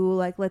people who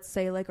like, let's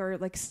say like are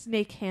like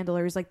snake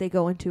handlers, like they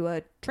go into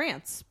a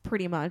trance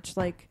pretty much.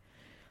 Like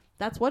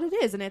that's what it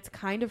is. And it's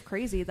kind of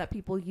crazy that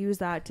people use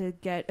that to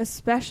get,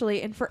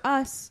 especially, and for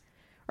us,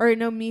 or I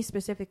know me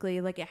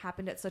specifically, like it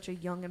happened at such a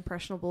young,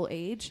 impressionable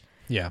age.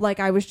 Yeah. Like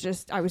I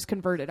was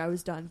converted. I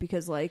was done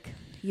because like,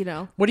 you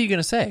know, What are you going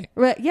to say?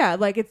 yeah,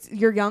 like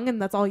you're young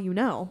and that's all you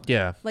know.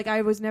 Yeah. Like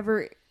I was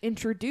never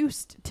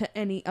introduced to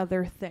any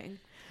other thing.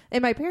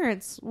 And my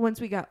parents, once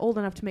we got old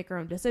enough to make our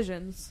own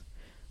decisions,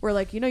 were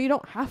like, you know, you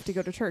don't have to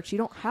go to church. You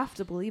don't have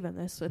to believe in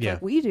this. It's Yeah.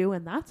 like we do,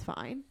 and that's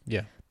fine.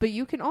 Yeah. But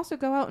you can also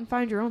go out and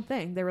find your own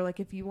thing. They were like,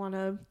 if you want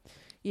to,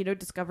 you know,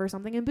 discover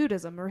something in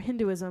Buddhism or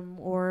Hinduism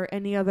or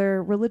any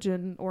other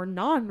religion or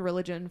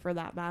non-religion for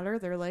that matter,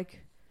 they're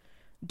like,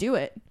 do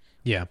it.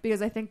 Yeah.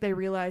 Because I think they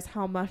realize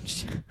how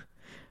much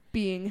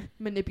being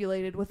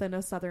manipulated within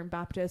a Southern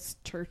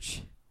Baptist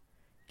church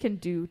can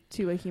do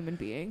to a human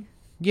being.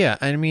 Yeah.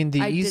 I mean,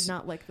 I did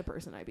not like the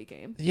person I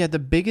became. Yeah, the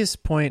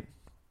biggest point,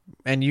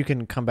 and you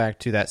can come back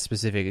to that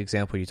specific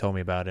example you told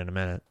me about in a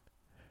minute.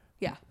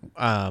 Yeah.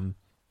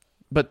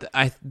 But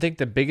I think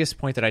the biggest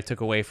point that I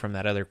took away from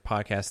that other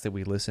podcast that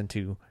we listened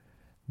to,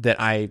 that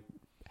I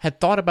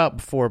had thought about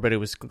before, but I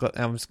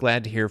was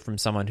glad to hear from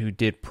someone who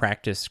did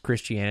practice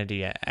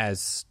Christianity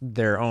as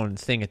their own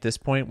thing at this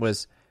point,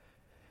 was,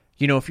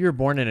 you know, if you were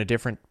born in a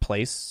different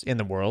place in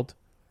the world,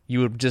 you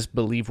would just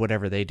believe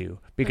whatever they do,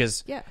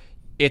 because Yeah.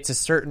 it's a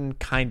certain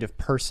kind of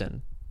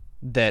person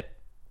that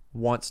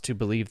wants to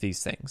believe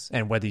these things,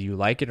 and whether you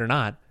like it or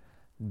not,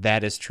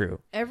 that is true.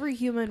 Every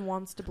human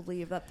wants to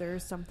believe that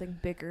there's something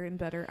bigger and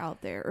better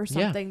out there, or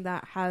something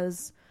that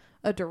has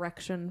a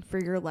direction for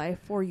your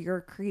life, or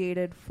you're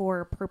created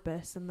for a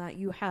purpose, and that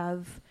you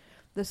have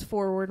this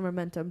forward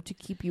momentum to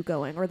keep you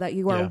going, or that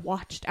you are Yeah.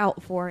 watched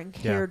out for and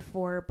cared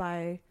for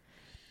by,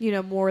 you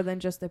know, more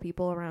than just the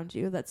people around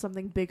you, that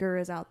something bigger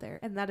is out there.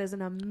 And that is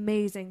an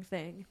amazing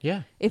thing.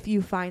 Yeah. If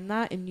you find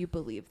that and you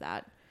believe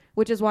that,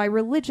 which is why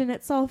religion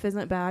itself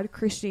isn't bad.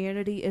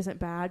 Christianity isn't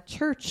bad.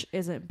 Church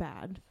isn't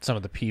bad. Some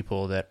of the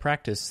people that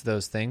practice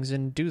those things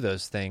and do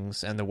those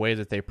things, and the way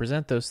that they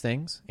present those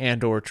things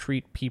and or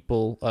treat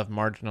people of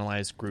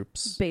marginalized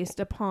groups,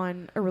 Based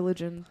upon a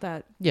religion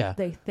that yeah,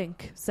 they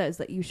think says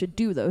that you should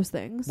do those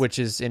things. which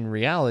is in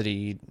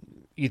reality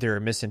either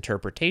a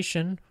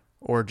misinterpretation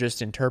or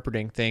just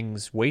interpreting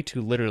things way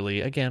too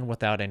literally, again,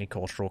 without any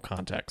cultural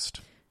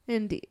context.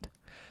 Indeed.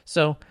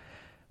 So,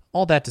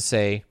 all that to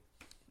say,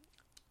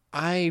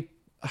 I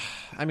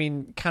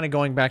mean, kind of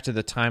going back to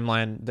the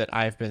timeline that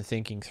I've been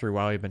thinking through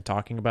while we've been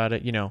talking about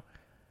it, you know,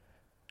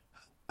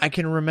 I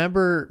can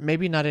remember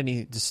maybe not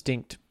any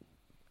distinct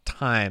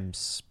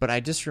times, but I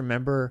just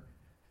remember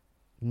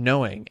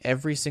knowing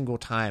every single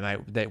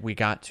time that we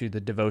got to the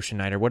devotion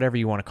night or whatever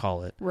you want to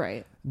call it,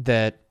 Right.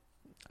 that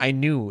I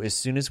knew as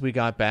soon as we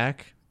got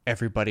back,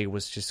 everybody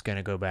was just going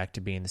to go back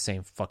to being the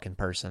same fucking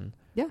person.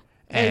 Yeah.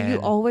 And you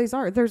always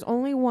are. There's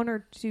only one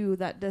or two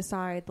that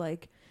decide,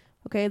 like,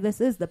 okay,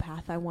 this is the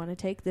path I want to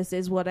take. This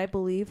is what I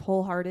believe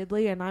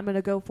wholeheartedly, and I'm going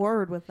to go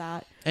forward with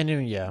that.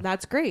 And yeah,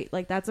 That's great.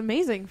 Like, that's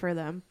amazing for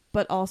them.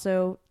 But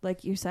also,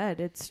 like you said,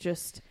 it's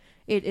just,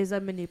 it is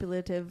a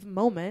manipulative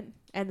moment.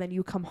 And then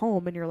you come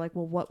home and you're like,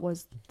 well, what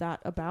was that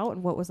about?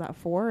 And what was that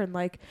for? And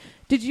like,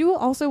 did you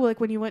also, like,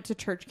 when you went to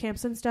church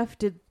camps and stuff,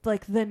 did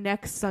like the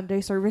next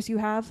Sunday service you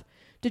have,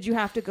 did you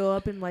have to go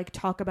up and like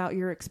talk about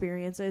your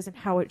experiences and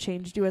how it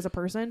changed you as a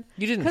person?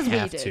 You didn't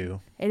have to.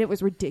 And it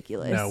was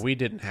ridiculous. No, we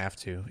didn't have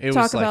to. It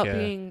Talk was like about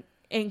being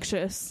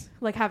anxious,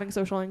 like having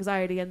social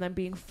anxiety, and then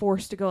being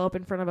forced to go up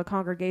in front of a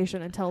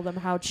congregation and tell them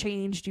how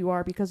changed you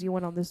are because you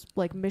went on this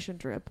like mission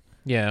trip.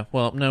 Yeah,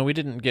 well, no, we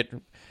didn't get...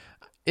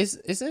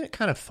 Isn't it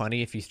kind of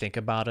funny if you think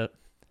about it?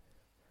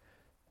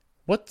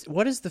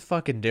 What is the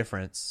fucking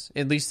difference,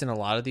 at least in a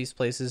lot of these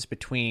places,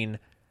 between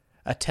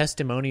a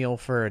testimonial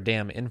for a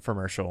damn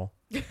infomercial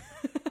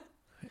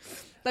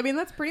I mean,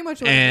 that's pretty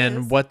much what it and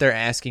is. what they're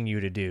asking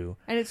you to do?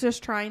 And it's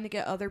just trying to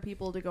get other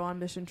people to go on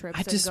mission trips.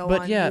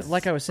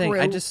 Like I was saying,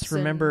 I just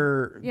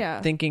remember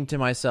thinking to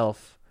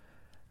myself,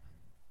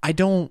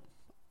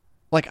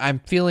 I'm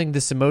feeling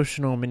this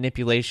emotional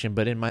manipulation,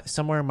 but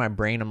somewhere in my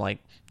brain, I'm like,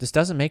 this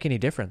doesn't make any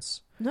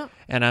difference. No.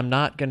 And I'm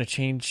not going to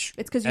change.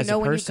 It's because when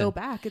you go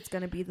back, it's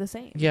going to be the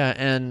same. Yeah.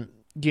 And,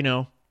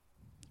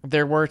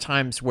 there were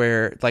times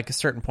where, like, at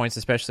certain points,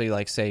 especially,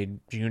 like, say,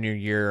 junior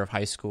year of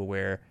high school,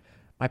 where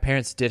my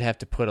parents did have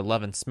to put a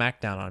love and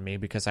smackdown on me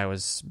because I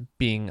was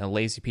being a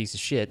lazy piece of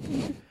shit.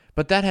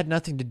 But that had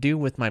nothing to do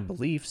with my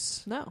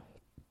beliefs. No.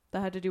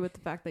 That had to do with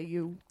the fact that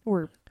you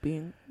were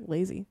being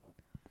lazy.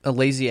 A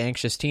lazy,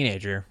 anxious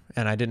teenager,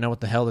 and I didn't know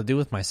what the hell to do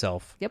with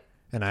myself. Yep.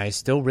 And I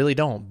still really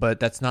don't, but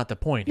that's not the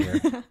point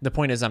here. The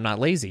point is I'm not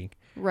lazy.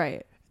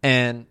 Right.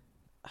 And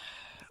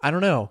I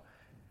don't know.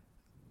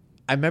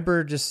 I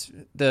remember just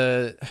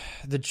the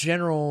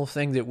general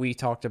thing that we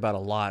talked about a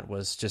lot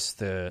was just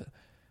the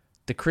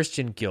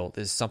Christian guilt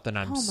is something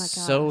I'm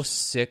so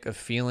sick of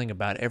feeling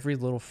about every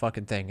little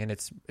fucking thing. And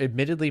it's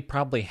admittedly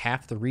probably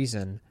half the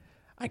reason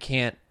I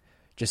can't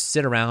just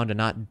sit around and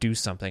not do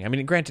something. I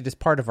mean, granted, it's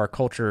part of our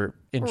culture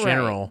in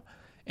general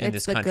in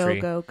this country.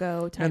 It's the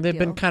go type and they've deal.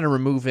 been kind of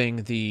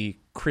removing the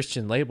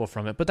Christian label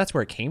from it, but that's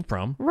where it came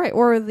from. Right.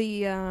 Or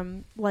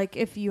the, like,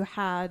 if you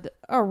had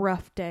a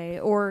rough day,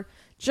 or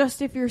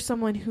just if you're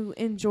someone who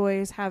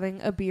enjoys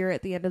having a beer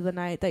at the end of the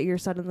night, that you're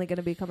suddenly going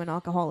to become an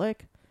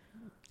alcoholic.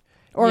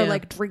 Or,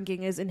 like,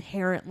 drinking is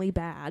inherently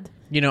bad.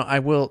 I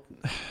will,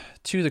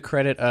 to the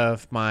credit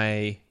of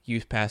my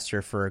youth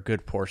pastor for a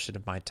good portion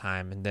of my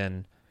time, and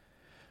then...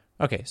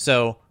 Okay,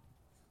 so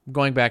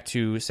going back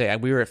to, say,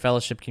 we were at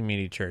Fellowship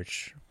Community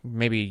Church,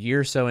 maybe a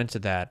year or so into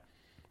that,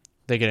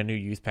 they get a new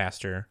youth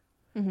pastor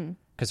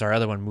because our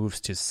other one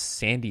moves to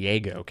San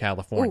Diego,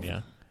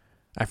 California. Oof.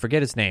 I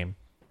forget his name,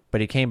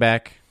 but he came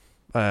back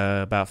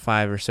about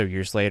 5 or so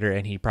years later,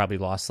 and he probably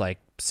lost like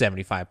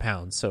 75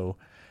 pounds. So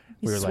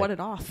we were sweated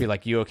off. We're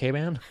like, you okay,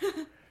 man?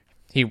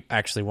 He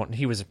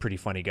was a pretty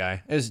funny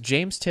guy. It was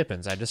James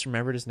Tippins. I just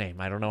remembered his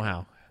name. I don't know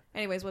how.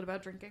 Anyways, what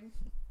about drinking?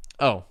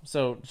 Oh,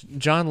 so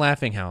John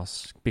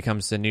Laughinghouse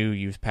becomes the new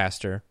youth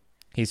pastor.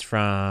 He's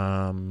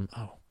from,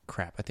 I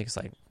think it's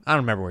like, I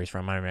don't remember where he's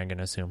from. I'm going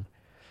to assume.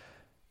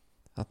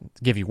 I'll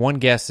give you one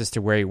guess as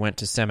to where he went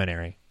to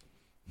seminary.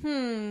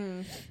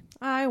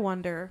 I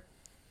wonder.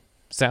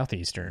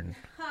 Southeastern.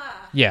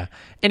 Yeah.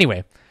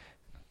 Anyway,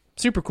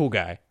 super cool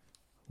guy.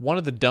 One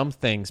of the dumb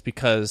things,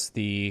 because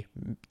the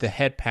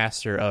head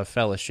pastor of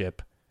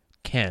Fellowship,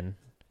 Ken,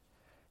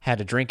 had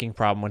a drinking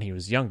problem when he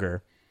was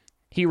younger,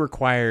 he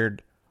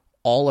required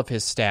all of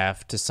his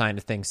staff to sign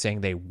a thing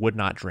saying they would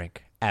not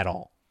drink at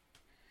all.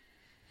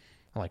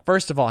 I'm like,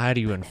 first of all, how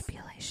do you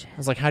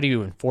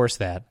enforce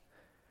that?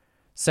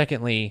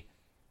 Secondly,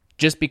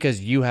 just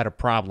because you had a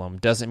problem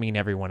doesn't mean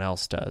everyone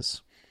else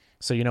does.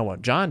 So you know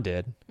what John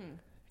did?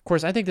 Of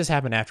course, I think this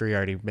happened after he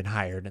already been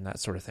hired and that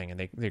sort of thing,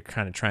 and they're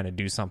kind of trying to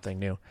do something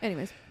new.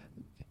 Anyways.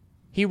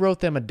 He wrote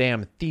them a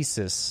damn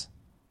thesis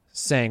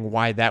saying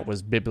why that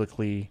was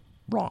biblically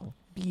wrong.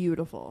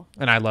 Beautiful.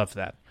 And I loved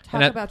that.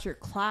 Talk about your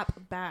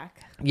clap back.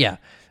 Yeah.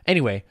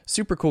 Anyway,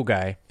 super cool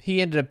guy.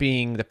 He ended up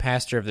being the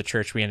pastor of the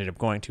church we ended up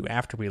going to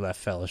after we left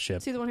Fellowship.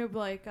 Is he the one who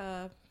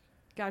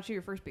got you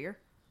your first beer?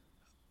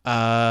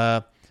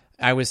 I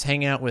was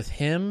hanging out with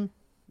him,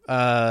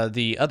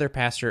 the other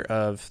pastor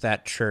of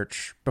that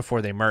church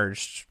before they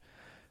merged,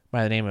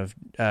 by the name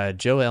of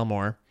Joe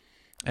Elmore.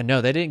 And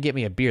no, they didn't get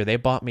me a beer. They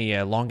bought me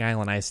a Long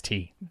Island iced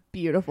tea.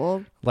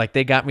 Beautiful. Like,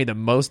 they got me the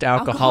most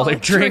alcoholic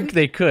drink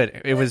they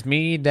could. It was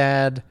me,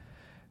 Dad,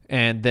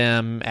 and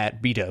them at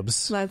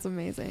B-Dubs. That's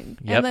amazing.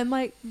 Yep. And then,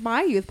 like,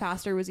 my youth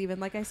pastor was even,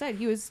 like I said,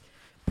 he was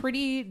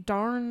pretty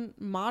darn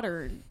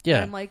modern.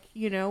 Yeah. And, like,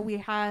 we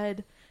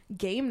had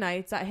game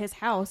nights at his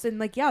house. And,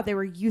 like, yeah, they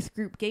were youth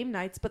group game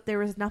nights, but there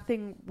was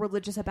nothing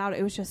religious about it.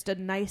 It was just a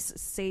nice,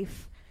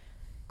 safe,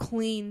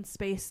 clean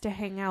space to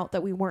hang out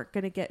that we weren't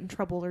going to get in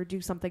trouble or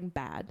do something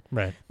bad.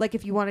 Right. Like,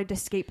 if you wanted to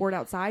skateboard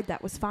outside,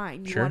 that was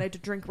fine. You Sure. wanted to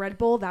drink Red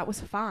Bull, that was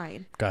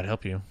fine. God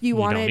help you. You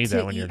wanted don't need to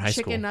that when you're in high eat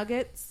chicken school.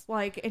 nuggets,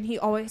 like, and he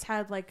always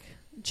had, like,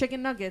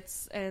 chicken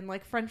nuggets and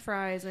like French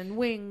fries and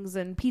wings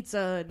and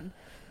pizza and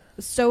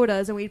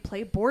sodas, and we'd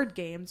play board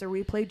games, or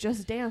we'd play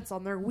Just Dance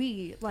on their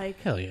Wii. Like,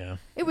 hell yeah.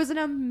 It was an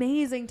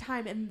amazing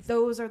time, and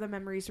those are the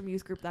memories from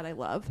youth group that I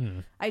love.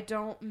 I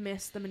don't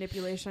miss the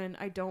manipulation.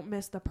 I don't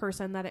miss the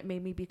person that it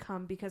made me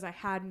become, because I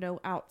had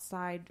no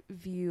outside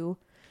view.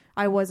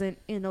 I wasn't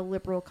in a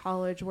liberal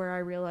college where I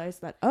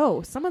realized that,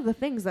 oh, some of the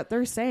things that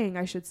they're saying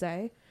I should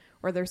say,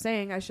 or they're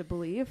saying I should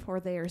believe, or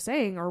they are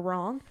saying are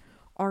wrong,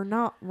 are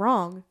not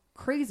wrong.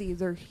 Crazy,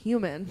 they're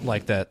human.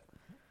 Like that.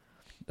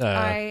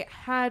 I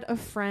had a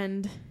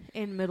friend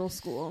in middle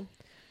school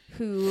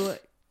who,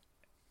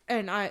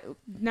 and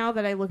now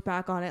that I look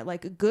back on it,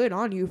 like, good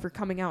on you for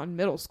coming out in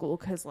middle school,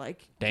 because,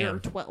 like, damn. you're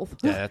 12.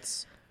 Yeah,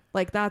 that's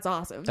like, that's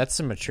awesome. That's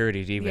some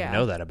maturity to even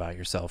know that about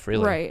yourself,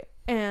 really. Right.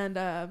 And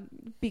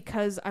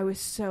because I was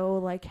so,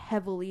 like,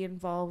 heavily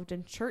involved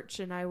in church,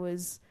 and I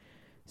was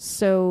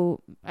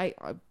so, I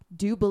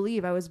do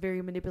believe I was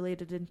very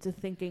manipulated into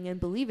thinking and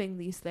believing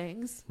these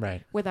things,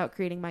 right, without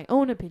creating my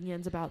own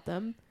opinions about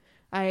them.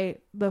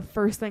 The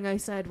first thing I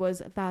said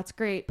was, that's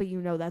great, but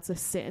that's a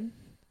sin.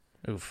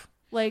 Oof.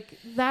 Like,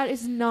 that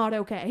is not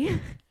okay.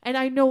 And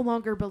I no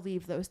longer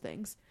believe those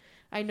things.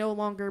 I no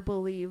longer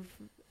believe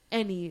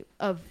any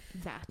of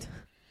that.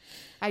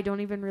 I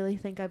don't even really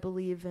think I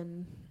believe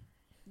in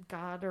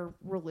God or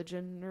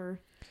religion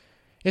or...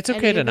 It's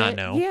okay to not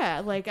know.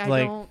 Yeah, like,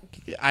 don't...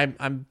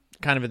 I'm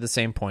kind of at the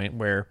same point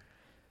where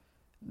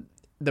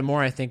the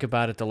more I think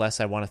about it, the less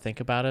I want to think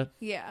about it.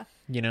 Yeah.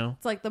 You know?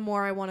 It's like the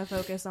more I want to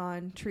focus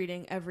on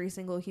treating every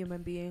single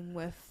human being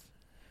with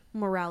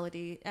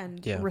morality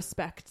and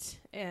respect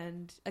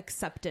and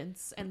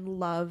acceptance and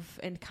love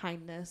and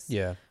kindness.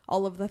 Yeah.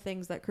 All of the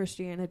things that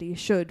Christianity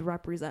should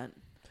represent.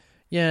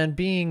 Yeah, and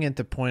being at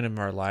the point of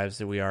our lives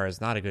that we are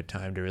is not a good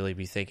time to really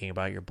be thinking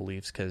about your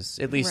beliefs, because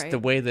at least the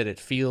way that it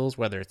feels,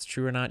 whether it's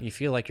true or not, you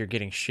feel like you're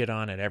getting shit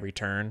on at every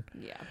turn.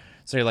 Yeah.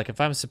 So you're like,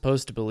 if I'm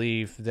supposed to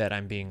believe that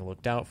I'm being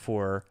looked out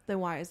for... then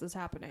why is this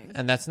happening?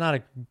 And that's not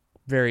a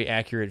very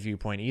accurate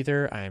viewpoint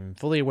either. I'm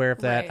fully aware of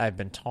that. I've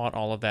been taught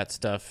all of that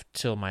stuff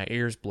till my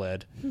ears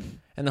bled.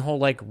 And the whole,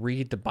 like,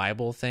 read the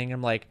Bible thing,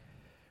 I'm like...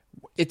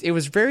 It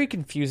was very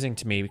confusing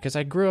to me, because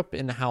I grew up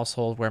in a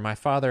household where my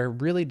father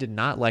really did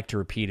not like to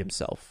repeat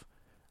himself.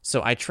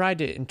 So I tried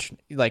to,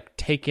 like,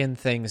 take in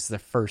things the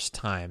first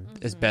time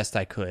as best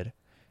I could.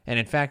 And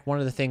in fact, one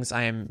of the things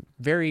I am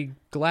very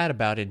glad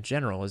about in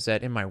general is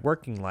that in my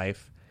working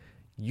life,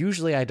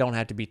 usually I don't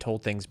have to be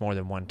told things more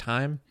than one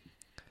time.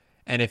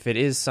 And if it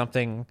is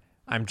something,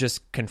 I'm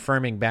just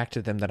confirming back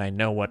to them that I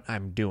know what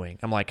I'm doing.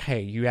 I'm like,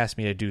 hey, you asked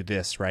me to do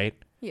this, right?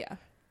 Yeah.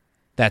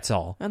 That's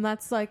all. And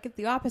that's like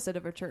the opposite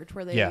of a church,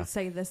 where they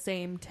say the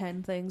same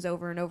 10 things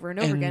over and over and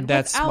over again,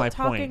 that's without my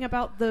talking point.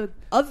 about the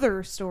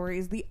other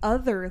stories, the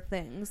other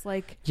things.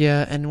 Like,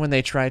 yeah, and when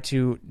they try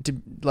to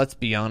let's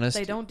be honest,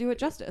 they don't do it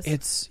justice.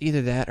 It's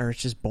either that or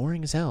it's just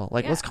boring as hell.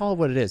 Like, let's call it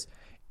what it is.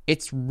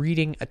 It's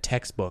reading a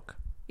textbook.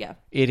 Yeah.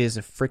 It is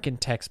a freaking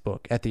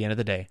textbook at the end of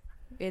the day.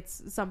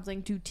 It's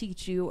something to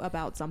teach you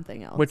about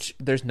something else. Which,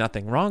 there's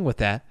nothing wrong with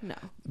that. No.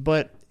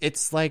 But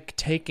it's like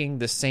taking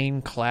the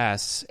same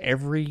class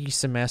every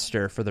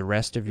semester for the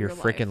rest of your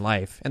freaking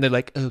life. And they're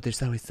like, oh,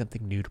 there's always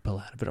something new to pull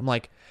out of it. I'm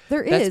like,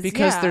 that's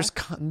because there's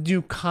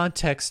new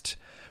context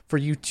for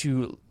you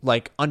to,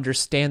 like,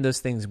 understand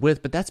those things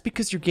with. But that's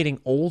because you're getting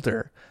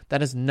older.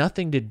 That has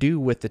nothing to do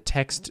with the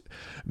text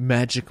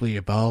magically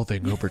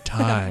evolving over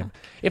time.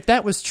 If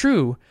that was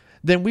true,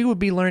 then we would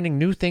be learning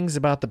new things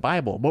about the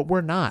Bible, but we're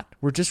not.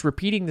 We're just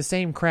repeating the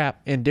same crap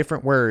in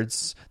different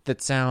words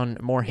that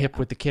sound more hip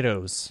with the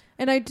kiddos.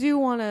 And I do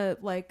want to,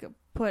 like,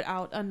 put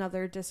out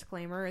another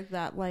disclaimer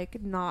that,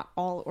 like, not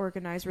all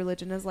organized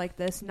religion is like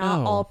this.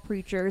 Not all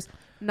preachers,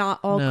 not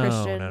all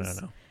Christians.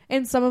 No.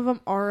 And some of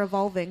them are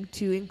evolving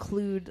to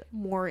include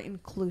more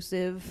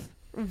inclusive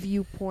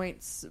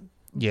viewpoints,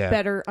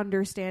 better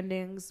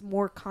understandings,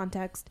 more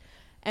context.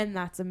 And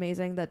that's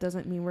amazing. That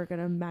doesn't mean we're going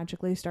to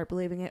magically start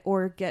believing it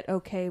or get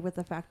okay with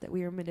the fact that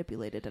we were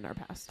manipulated in our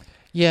past.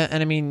 Yeah,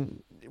 and I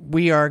mean,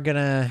 we are going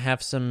to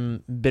have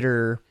some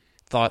bitter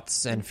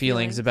thoughts and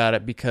feelings about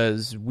it,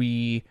 because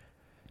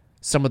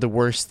some of the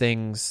worst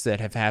things that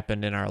have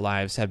happened in our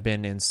lives have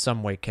been in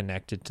some way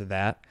connected to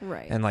that.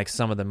 Right. And like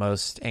some of the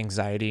most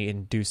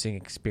anxiety-inducing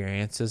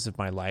experiences of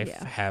my life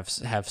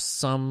have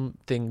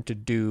something to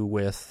do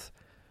with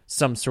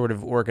some sort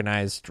of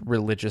organized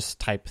religious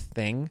type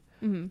thing.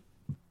 Mm-hmm.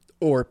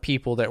 Or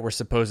people that were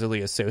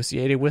supposedly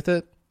associated with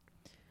it.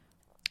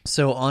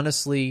 So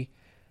honestly,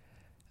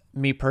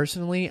 me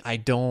personally, I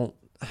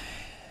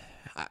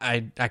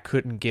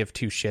couldn't give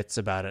two shits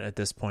about it at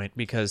this point,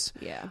 because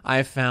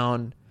I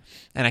found,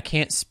 and I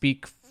can't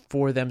speak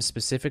for them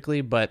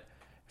specifically, but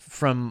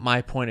from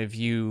my point of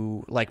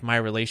view, like, my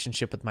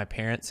relationship with my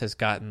parents has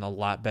gotten a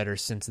lot better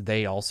since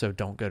they also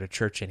don't go to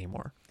church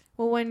anymore.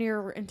 Well, when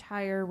your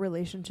entire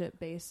relationship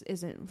base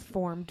isn't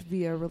formed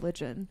via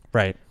religion.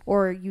 Right.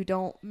 Or you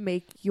don't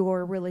make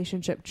your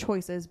relationship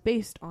choices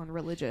based on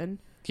religion.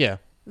 Yeah.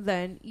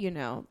 then,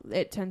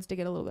 it tends to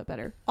get a little bit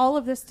better. All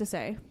of this to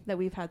say that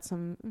we've had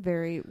some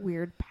very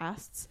weird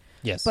pasts.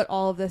 Yes. But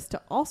all of this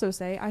to also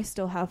say I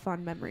still have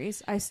fond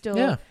memories. I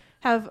still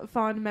have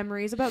fond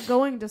memories about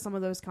going to some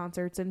of those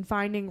concerts and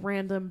finding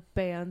random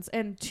bands.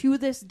 And to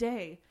this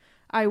day,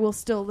 I will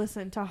still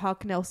listen to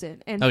Hawk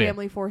Nelson and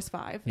Family Force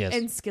 5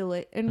 and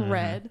Skillet and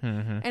Red.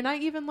 And I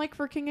even like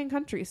For King and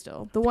Country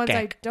still. The ones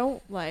I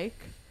don't like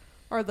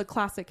are the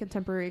classic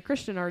contemporary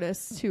Christian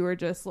artists who are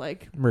just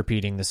like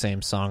repeating the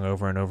same song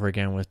over and over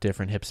again with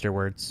different hipster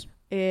words.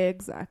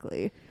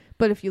 Exactly.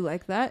 But if you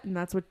like that and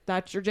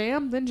that's your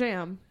jam, then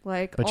jam.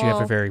 But you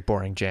have a very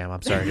boring jam.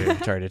 I'm sorry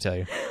to tell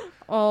you.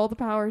 All the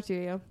power to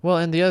you. Well,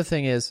 and the other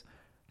thing is,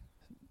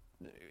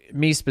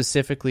 me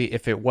specifically,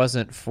 if it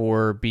wasn't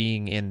for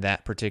being in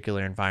that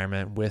particular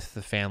environment with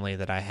the family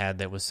that I had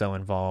that was so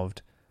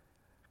involved,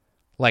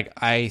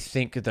 I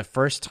think the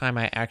first time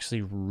I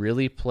actually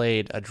really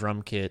played a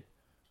drum kit,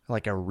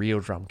 like a real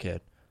drum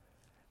kit,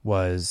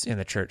 was in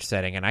the church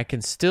setting. And I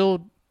can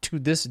still, to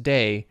this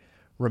day,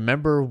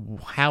 remember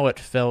how it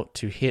felt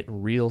to hit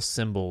real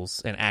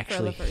cymbals and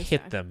actually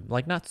hit them.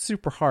 Not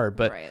super hard,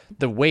 but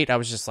the weight, I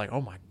was just like,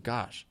 oh my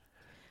gosh,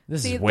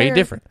 this is way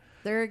different.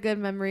 There are good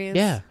memories.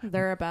 Yeah.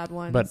 There are bad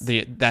ones. But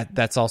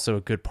that's also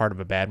a good part of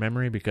a bad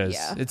memory because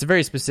it's a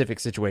very specific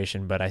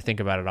situation, but I think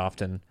about it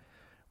often,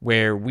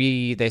 where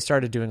they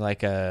started doing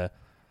a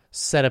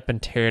set up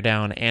and tear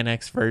down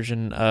annex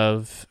version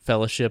of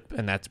Fellowship,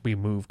 and we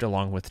moved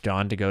along with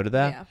John to go to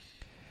that. Yeah.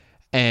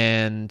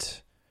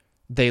 And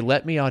they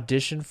let me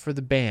audition for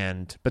the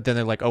band, but then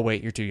they're like, oh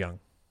wait, you're too young.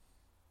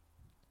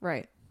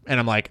 Right. And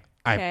I'm like,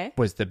 I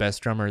was the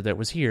best drummer that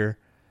was here,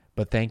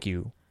 but thank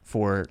you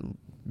for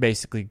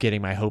basically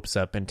getting my hopes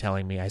up and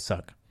telling me I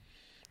suck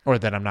or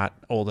that I'm not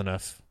old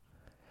enough.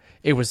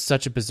 It was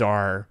such a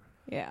bizarre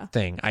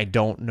thing. I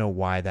don't know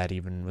why that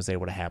even was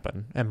able to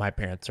happen. And my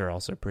parents are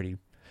also pretty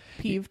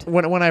peeved.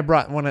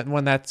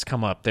 When that's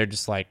come up, they're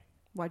just like,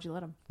 why'd you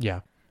let them?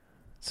 Yeah.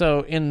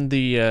 So in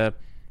the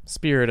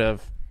spirit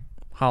of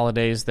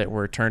holidays that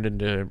were turned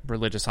into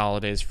religious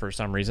holidays for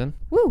some reason,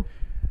 woo,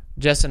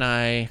 Jess and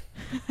I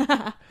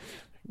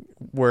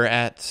were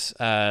at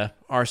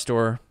our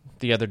store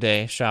the other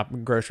day,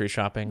 grocery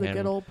shopping. The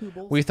good old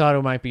Poobles. We thought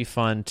it might be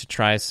fun to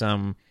try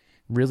some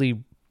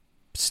really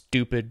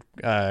stupid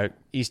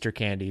Easter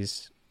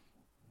candies,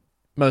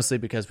 mostly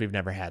because we've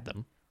never had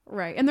them.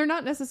 Right. And they're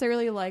not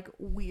necessarily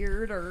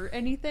weird or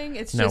anything.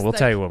 It's no, just we'll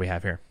tell you what we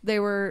have here. They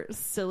were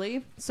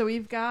silly. So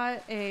we've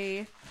got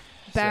a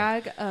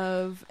bag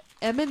of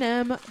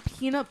M&M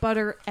peanut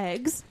butter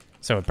eggs.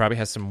 So it probably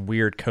has some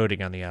weird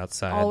coating on the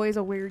outside. Always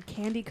a weird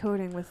candy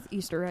coating with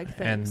Easter egg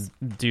things.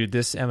 And dude,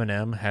 this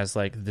M&M has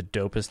the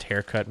dopest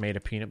haircut made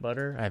of peanut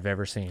butter I've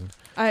ever seen.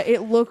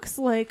 It looks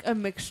like a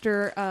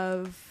mixture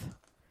of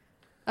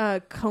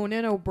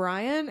Conan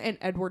O'Brien and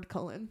Edward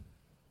Cullen.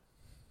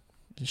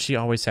 She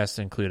always has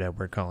to include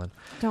Edward Cullen.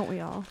 Don't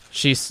we all?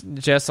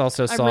 Jess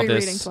also saw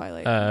this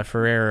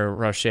Ferrero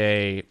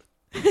Rocher.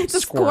 It's a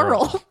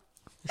squirrel.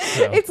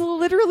 So, it's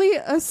literally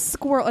a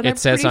squirrel, and I'm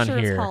says pretty on sure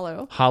here, it's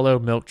hollow. Hollow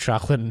milk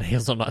chocolate and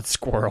hazelnut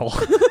squirrel.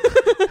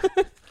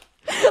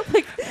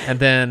 And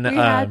then we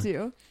had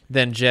to.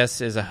 Then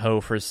Jess is a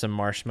hoe for some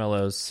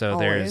marshmallows. So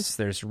always.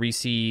 there's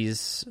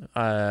Reese's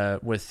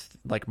with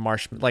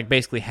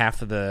basically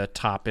half of the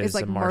top is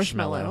a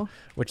marshmallow,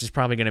 which is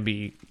probably going to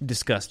be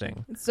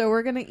disgusting. So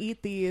we're going to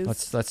eat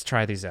these. Let's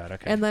try these out,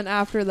 okay? And then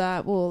after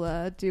that,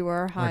 we'll do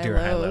our high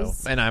low.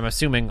 And I'm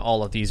assuming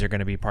all of these are going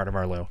to be part of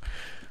our low.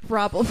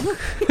 Probably.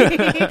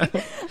 I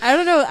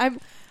don't know.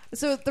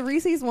 So the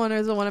Reese's one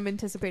is the one I'm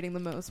anticipating the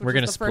most. Which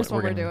is the first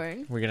one we're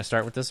doing. We're gonna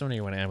start with this one, or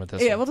you want to end with this?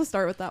 Yeah, one? we'll just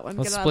start with that one.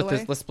 Let's split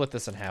this. Let's split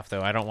this in half,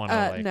 though. I don't want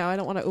to. No, I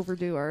don't want to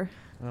overdo our.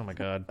 Oh my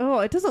god. Oh,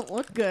 it doesn't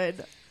look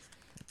good.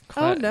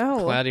 Oh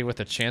no. Cloudy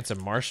with a chance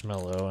of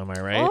marshmallow. Am I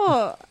right?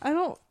 Oh, I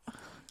don't.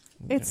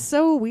 It's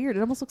so weird. It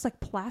almost looks like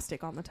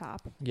plastic on the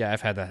top. Yeah,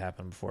 I've had that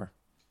happen before.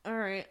 All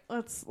right,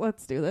 let's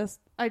do this.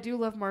 I do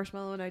love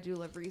marshmallow and I do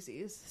love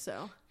Reese's.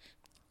 So.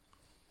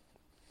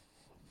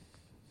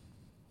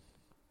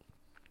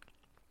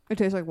 It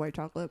tastes like white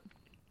chocolate.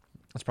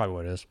 That's probably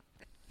what it is.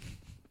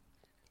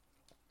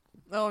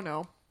 Oh,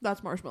 no.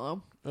 That's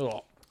marshmallow.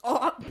 Ugh.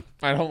 Oh.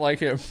 I don't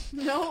like it.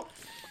 No.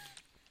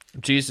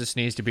 Jesus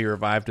needs to be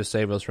revived to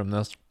save us from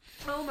this.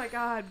 Oh, my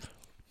God.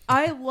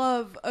 I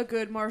love a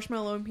good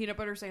marshmallow and peanut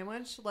butter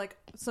sandwich.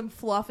 Some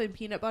fluff and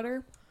peanut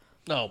butter.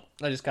 No,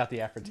 I just got the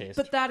aftertaste.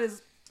 But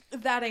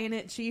that ain't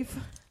it, Chief.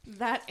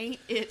 That ain't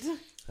it.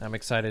 I'm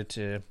excited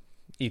to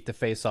eat the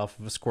face off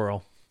of a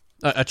squirrel.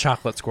 A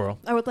chocolate squirrel.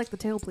 I would like the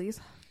tail,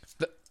 please.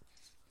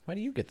 Why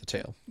do you get the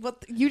tail?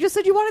 But you just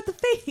said you wanted the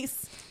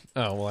face.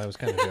 Oh, well, I was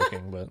kind of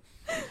joking, but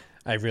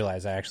I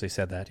realized I actually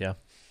said that, yeah.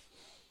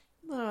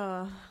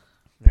 All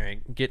right,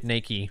 get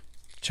naked,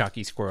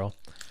 chalky squirrel.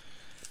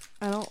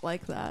 I don't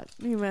like that.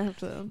 You might have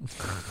to.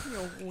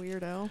 You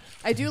weirdo.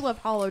 I do love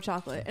hollow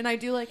chocolate, and I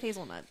do like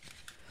hazelnut.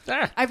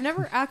 I've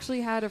never actually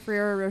had a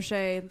Ferrero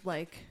Rocher,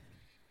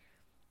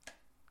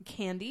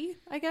 candy,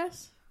 I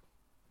guess.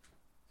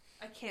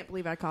 I can't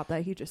believe I caught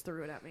that. He just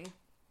threw it at me.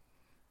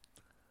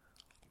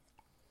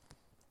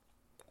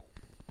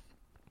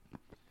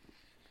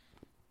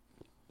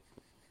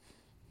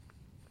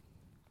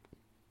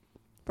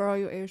 For all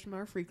you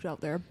ASMR freaks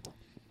out there.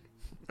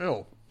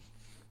 Ew.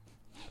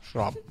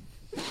 Stop.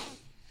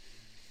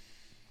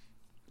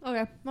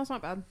 Okay, that's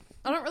not bad.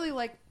 I don't really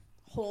like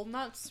whole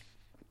nuts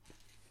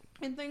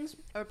in things.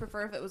 I would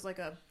prefer if it was like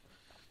a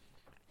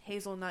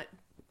hazelnut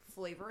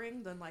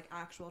flavoring than like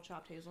actual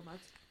chopped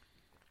hazelnuts.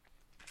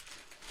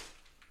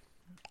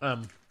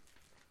 I'm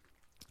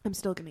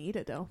still gonna eat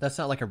it though. That's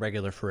not like a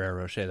regular Ferrero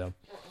Rocher though,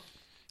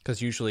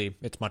 because usually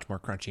it's much more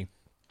crunchy.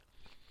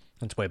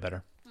 It's way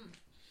better.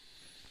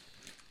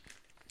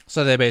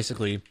 So they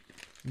basically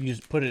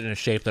put it in a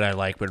shape that I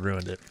like, but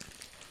ruined it.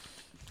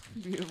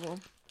 Beautiful.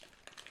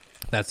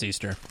 That's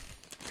Easter.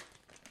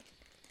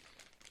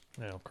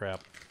 Oh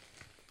crap!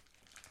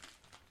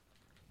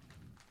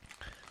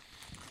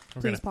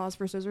 Please pause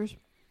for scissors.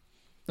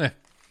 Just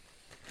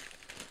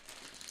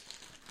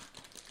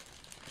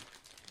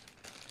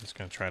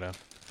gonna try to.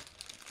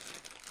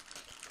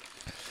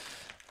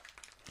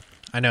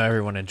 I know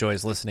everyone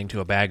enjoys listening to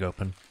a bag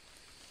open.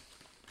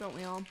 Don't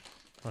we all?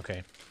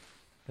 Okay,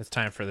 it's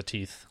time for the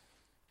teeth.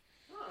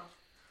 Oh.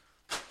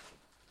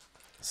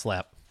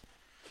 Slap.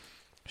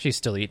 She's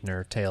still eating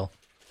her tail.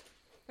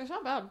 It's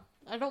not bad.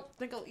 I don't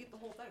think I'll eat the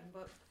whole thing,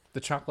 but The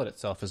chocolate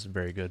itself isn't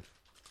very good.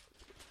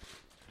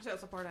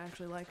 that's the part I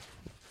actually like.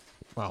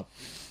 Wow.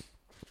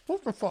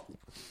 What the fuck?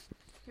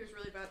 Here's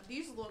really bad.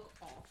 These look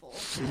awful.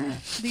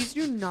 These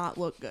do not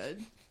look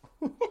good.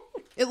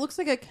 It looks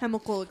like a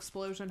chemical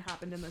explosion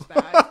happened in this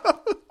bag.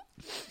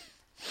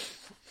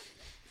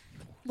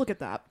 Look at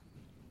that.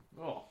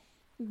 Oh.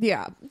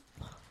 Yeah.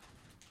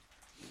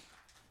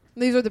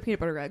 These are the peanut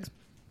butter eggs.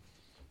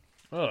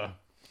 Ugh.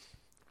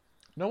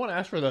 No one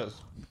asked for this.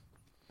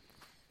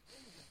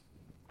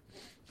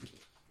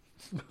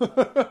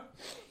 I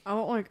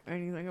don't like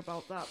anything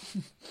about that.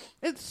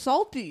 It's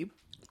salty.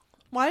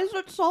 Why is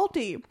it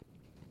salty?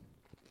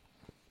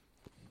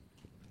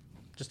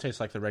 Just tastes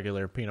like the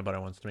regular peanut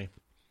butter ones to me.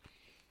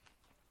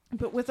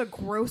 But with a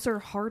grosser,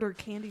 harder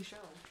candy shell.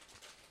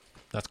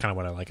 That's kind of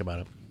what I like about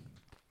it.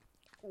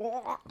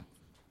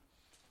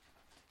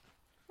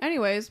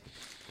 Anyways,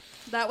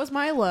 that was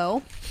my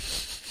low.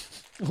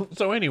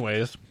 So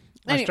anyways,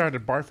 I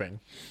started barfing.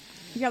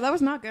 Yeah, that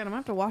was not good. I'm going to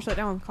have to wash that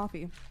down with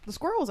coffee. The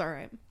squirrel was all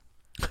right.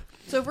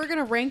 So if we're going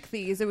to rank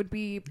these, it would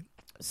be,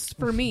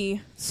 for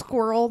me,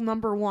 squirrel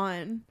number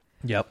 1.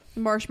 Yep.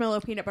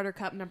 Marshmallow peanut butter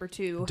cup number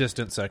 2.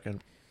 Distant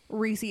second.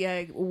 Reese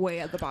egg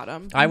way at the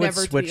bottom. I would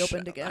Never switch. to be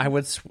opened again. I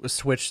would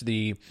switch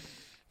the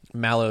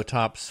mallow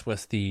tops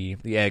with the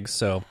eggs.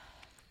 So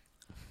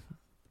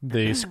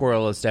the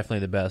squirrel is definitely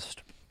the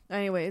best.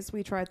 Anyways,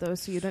 we tried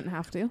those, so you didn't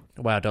have to.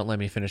 Wow! Don't let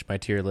me finish my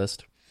tier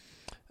list.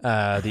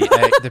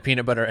 The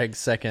peanut butter egg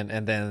second,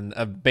 and then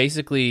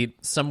basically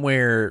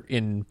somewhere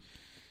in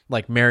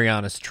like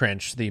Mariana's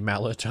Trench, the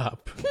mallow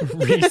top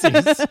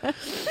Reese's,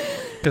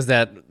 because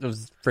that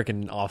was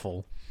freaking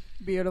awful.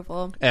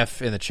 Beautiful.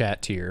 F in the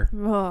chat tier.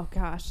 Oh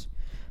gosh.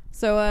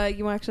 So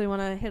you actually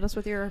want to hit us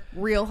with your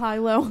real high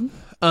low?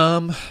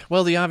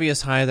 Well, the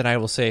obvious high that I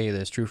will say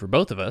that is true for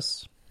both of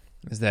us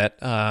is that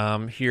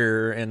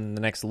here in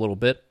the next little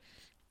bit,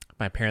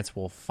 my parents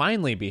will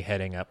finally be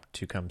heading up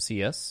to come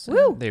see us.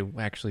 Woo! They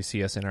actually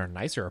see us in our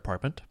nicer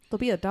apartment. There'll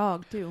be a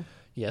dog too.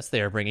 Yes,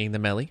 they are bringing the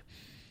Melly.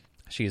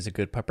 She is a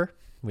good pupper.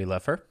 We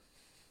love her.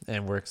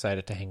 And we're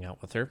excited to hang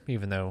out with her,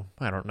 even though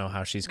I don't know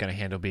how she's going to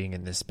handle being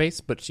in this space,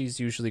 but she's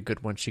usually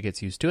good once she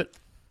gets used to it.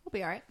 We'll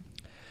be all right.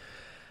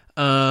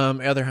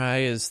 The other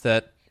high is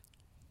that,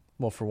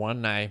 well, for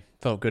one, I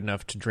felt good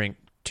enough to drink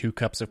 2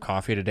 cups of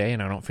coffee today,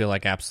 and I don't feel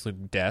like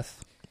absolute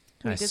death.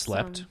 We I did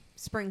slept. some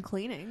spring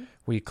cleaning.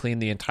 We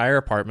cleaned the entire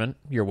apartment.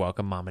 You're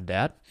welcome, Mom and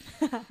Dad,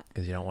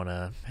 because you don't want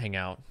to hang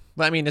out.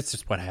 Well, I mean, it's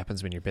just what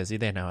happens when you're busy.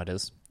 They know it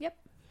is. Yep.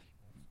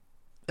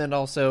 And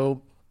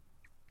also,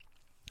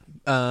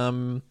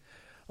 on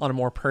a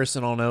more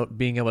personal note,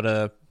 being able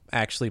to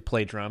actually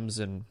play drums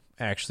and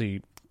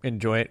actually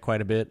enjoy it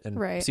quite a bit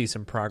and see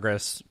some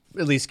progress,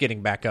 at least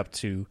getting back up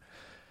to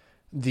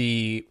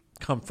the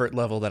comfort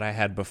level that I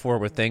had before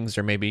with things,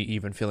 or maybe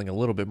even feeling a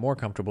little bit more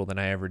comfortable than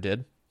I ever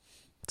did.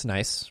 It's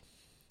nice.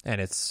 And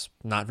it's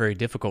not very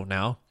difficult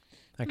now.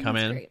 I come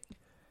in, great.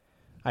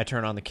 I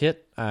turn on the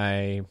kit,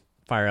 I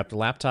fire up the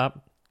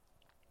laptop,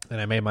 and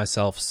I made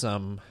myself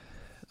some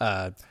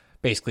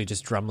basically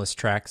just drumless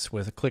tracks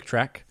with a click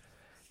track,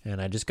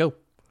 and I just go.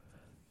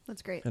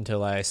 That's great.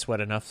 Until I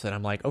sweat enough that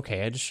I'm like,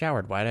 okay, I just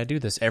showered. Why did I do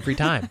this every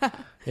time?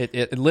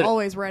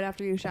 Always right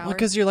after you shower.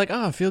 Because you're like,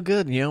 oh, I feel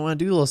good. You know, I want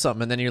to do a little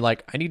something. And then you're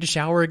like, I need to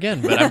shower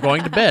again, but I'm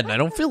going to bed and I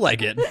don't feel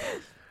like it.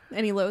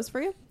 Any lows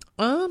for you?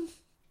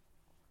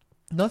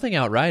 Nothing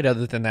outright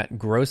other than that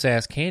gross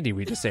ass candy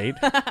we just ate.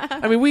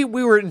 I mean, we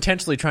were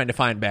intentionally trying to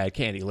find bad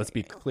candy. Let's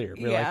be clear.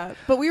 We're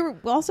but we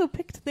also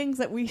picked things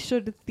that we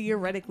should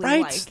theoretically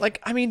like.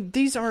 Like, I mean,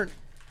 these aren't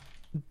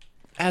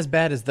as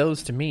bad as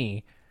those to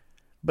me.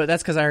 But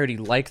that's because I already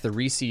like the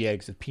Reese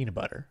eggs with peanut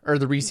butter, or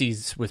the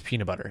Reese's with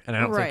peanut butter, and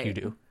I don't think you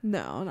do.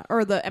 No,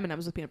 or the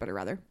M&Ms with peanut butter,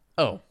 rather.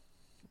 Oh,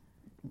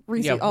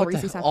 Reese, yeah. all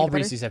Reese's have all peanut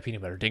butter. Reese's have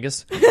peanut butter,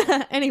 dingus.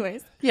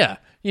 Anyways, Yeah,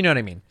 you know what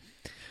I mean.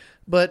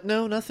 But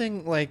no,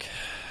 nothing like.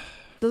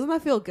 Doesn't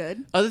that feel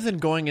good? Other than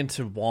going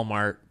into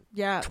Walmart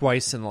Yeah.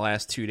 twice in the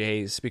last 2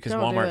 days because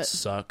Don't do Walmart it.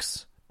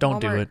 sucks. Don't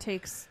Walmart do it.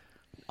 takes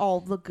all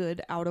the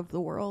good out of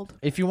the world.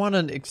 If you want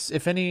to,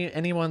 if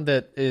anyone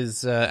that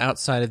is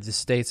outside of the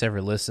States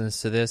ever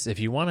listens to this, if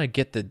you want to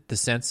get the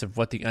sense of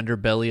what the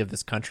underbelly of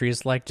this country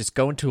is like, just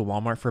go into a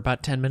Walmart for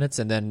about 10 minutes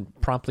and then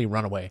promptly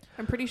run away.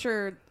 I'm pretty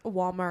sure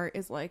Walmart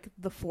is like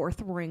the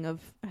fourth ring of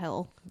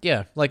hell.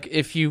 Yeah, like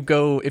if you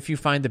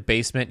find the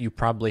basement, you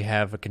probably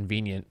have a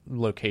convenient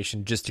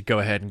location just to go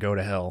ahead and go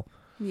to hell.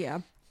 Yeah.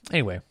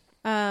 Anyway,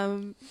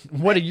 What's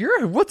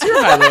what's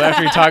your high low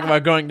after you talk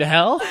about going to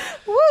hell?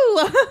 Woo!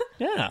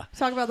 Yeah.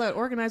 Talk about that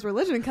organized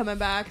religion coming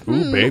back.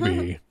 Ooh,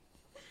 baby.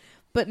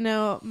 But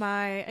no,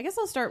 I guess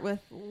I'll start with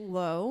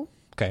low.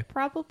 Okay.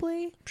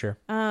 Probably. Sure.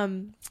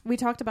 We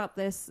talked about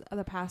this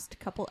the past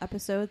couple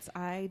episodes.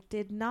 I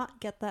did not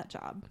get that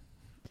job.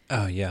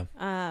 Oh, yeah.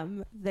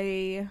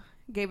 They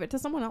gave it to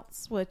someone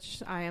else,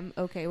 which I am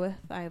okay with.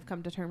 I have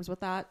come to terms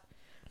with that.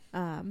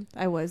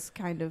 I was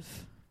kind of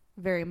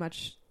very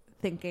much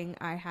thinking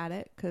I had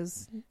it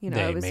because,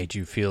 They made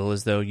you feel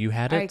as though you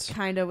had it? I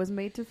kind of was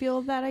made to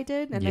feel that I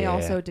did, and they Yeah.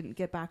 also didn't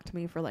get back to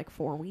me for like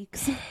 4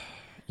 weeks.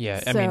 Yeah,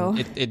 So-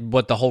 I mean,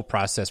 what the whole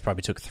process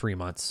probably took 3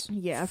 months.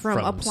 Yeah, from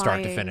applying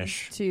start to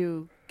finish.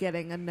 to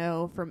getting a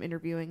no from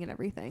interviewing and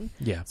everything.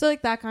 Yeah. So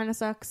like that kind of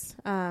sucks.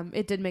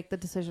 It did make the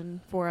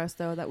decision for us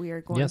though that we are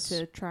going Yes.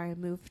 to try and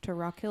move to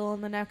Rock Hill in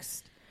the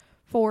next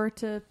 4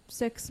 to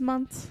 6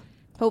 months,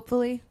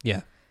 hopefully.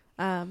 Yeah.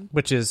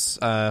 Which is,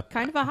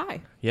 Kind of a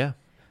high, yeah.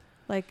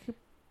 like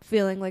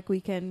feeling like we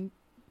can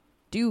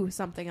do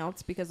something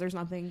else because there's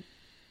nothing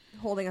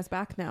holding us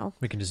back now.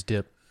 We can just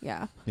dip.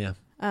 Yeah. Yeah.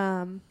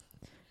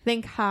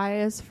 Think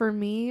highs for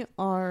me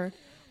are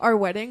our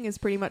wedding is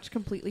pretty much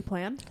completely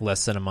planned.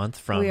 Less than a month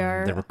from We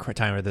are- the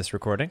time of this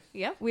recording.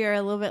 Yeah, we are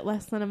a little bit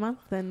less than a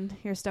month, and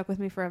you're stuck with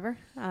me forever.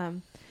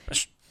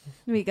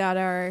 We got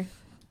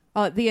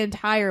the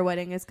entire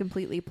wedding is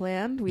completely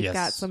planned. We've Yes.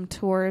 got some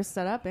tours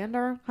set up, and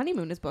our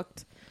honeymoon is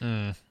booked.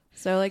 Mm.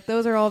 So, like,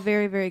 those are all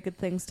very, very good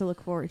things to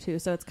look forward to.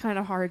 So it's kind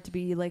of hard to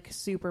be, like,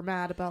 super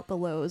mad about the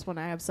lows when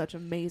I have such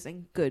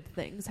amazing good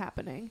things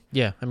happening.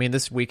 Yeah, I mean,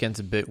 this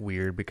weekend's a bit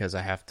weird because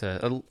I have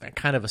to,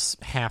 kind of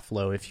a half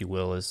low, if you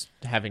will, is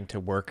having to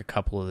work a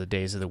couple of the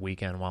days of the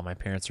weekend while my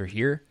parents are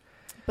here.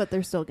 But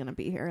they're still going to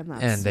be here, and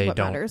that's And they what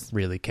don't matters.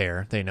 really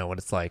care. They know what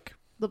it's like.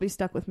 They'll be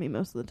stuck with me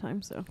most of the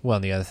time, so. Well,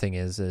 and the other thing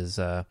is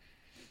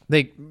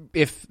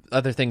if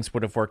other things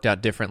would have worked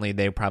out differently,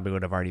 they probably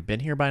would have already been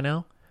here by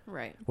now.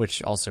 Right.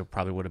 Which also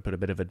probably would have put a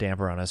bit of a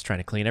damper on us trying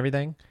to clean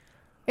everything.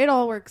 It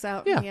all works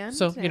out in the Yeah, end.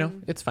 so,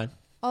 and it's fine.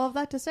 all of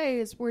that to say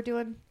is we're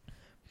doing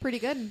pretty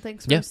good, and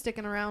thanks for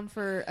sticking around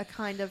for a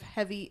kind of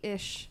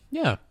heavy-ish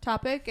Yeah.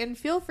 topic, and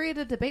feel free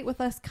to debate with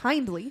us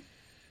kindly.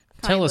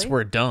 Tell us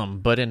we're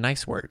dumb, but in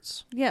nice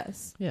words.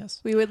 Yes.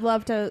 Yes. We would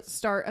love to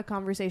start a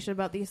conversation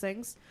about these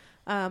things.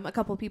 A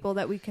couple people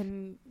that we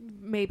can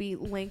maybe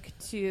link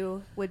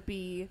to would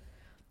be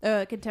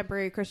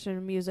contemporary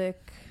Christian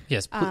music.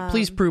 Yes,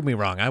 please prove me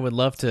wrong. I would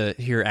love to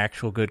hear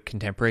actual good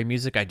contemporary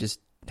music. I just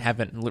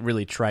haven't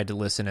really tried to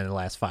listen in the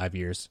last 5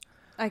 years.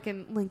 I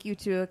can link you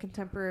to a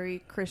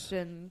contemporary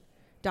Christian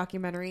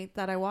documentary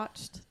that I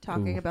watched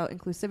talking about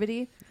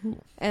inclusivity.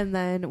 And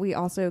then we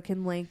also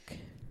can link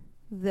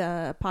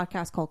the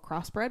podcast called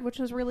Crossbred, which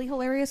was really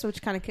hilarious,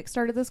 which kind of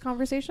kickstarted this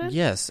conversation.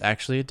 Yes,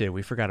 actually it did.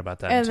 We forgot about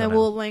that. And then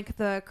we'll link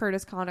the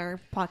Curtis Connor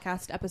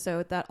podcast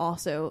episode that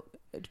also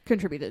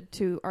contributed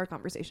to our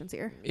conversations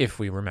here. If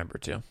we remember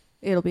to.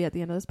 It'll be at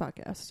the end of this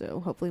podcast,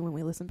 so hopefully when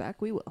we listen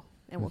back, we will.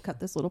 And we'll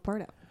cut this little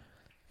part out.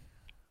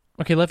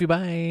 Okay, love you.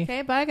 Bye.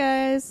 Okay, bye,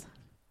 guys.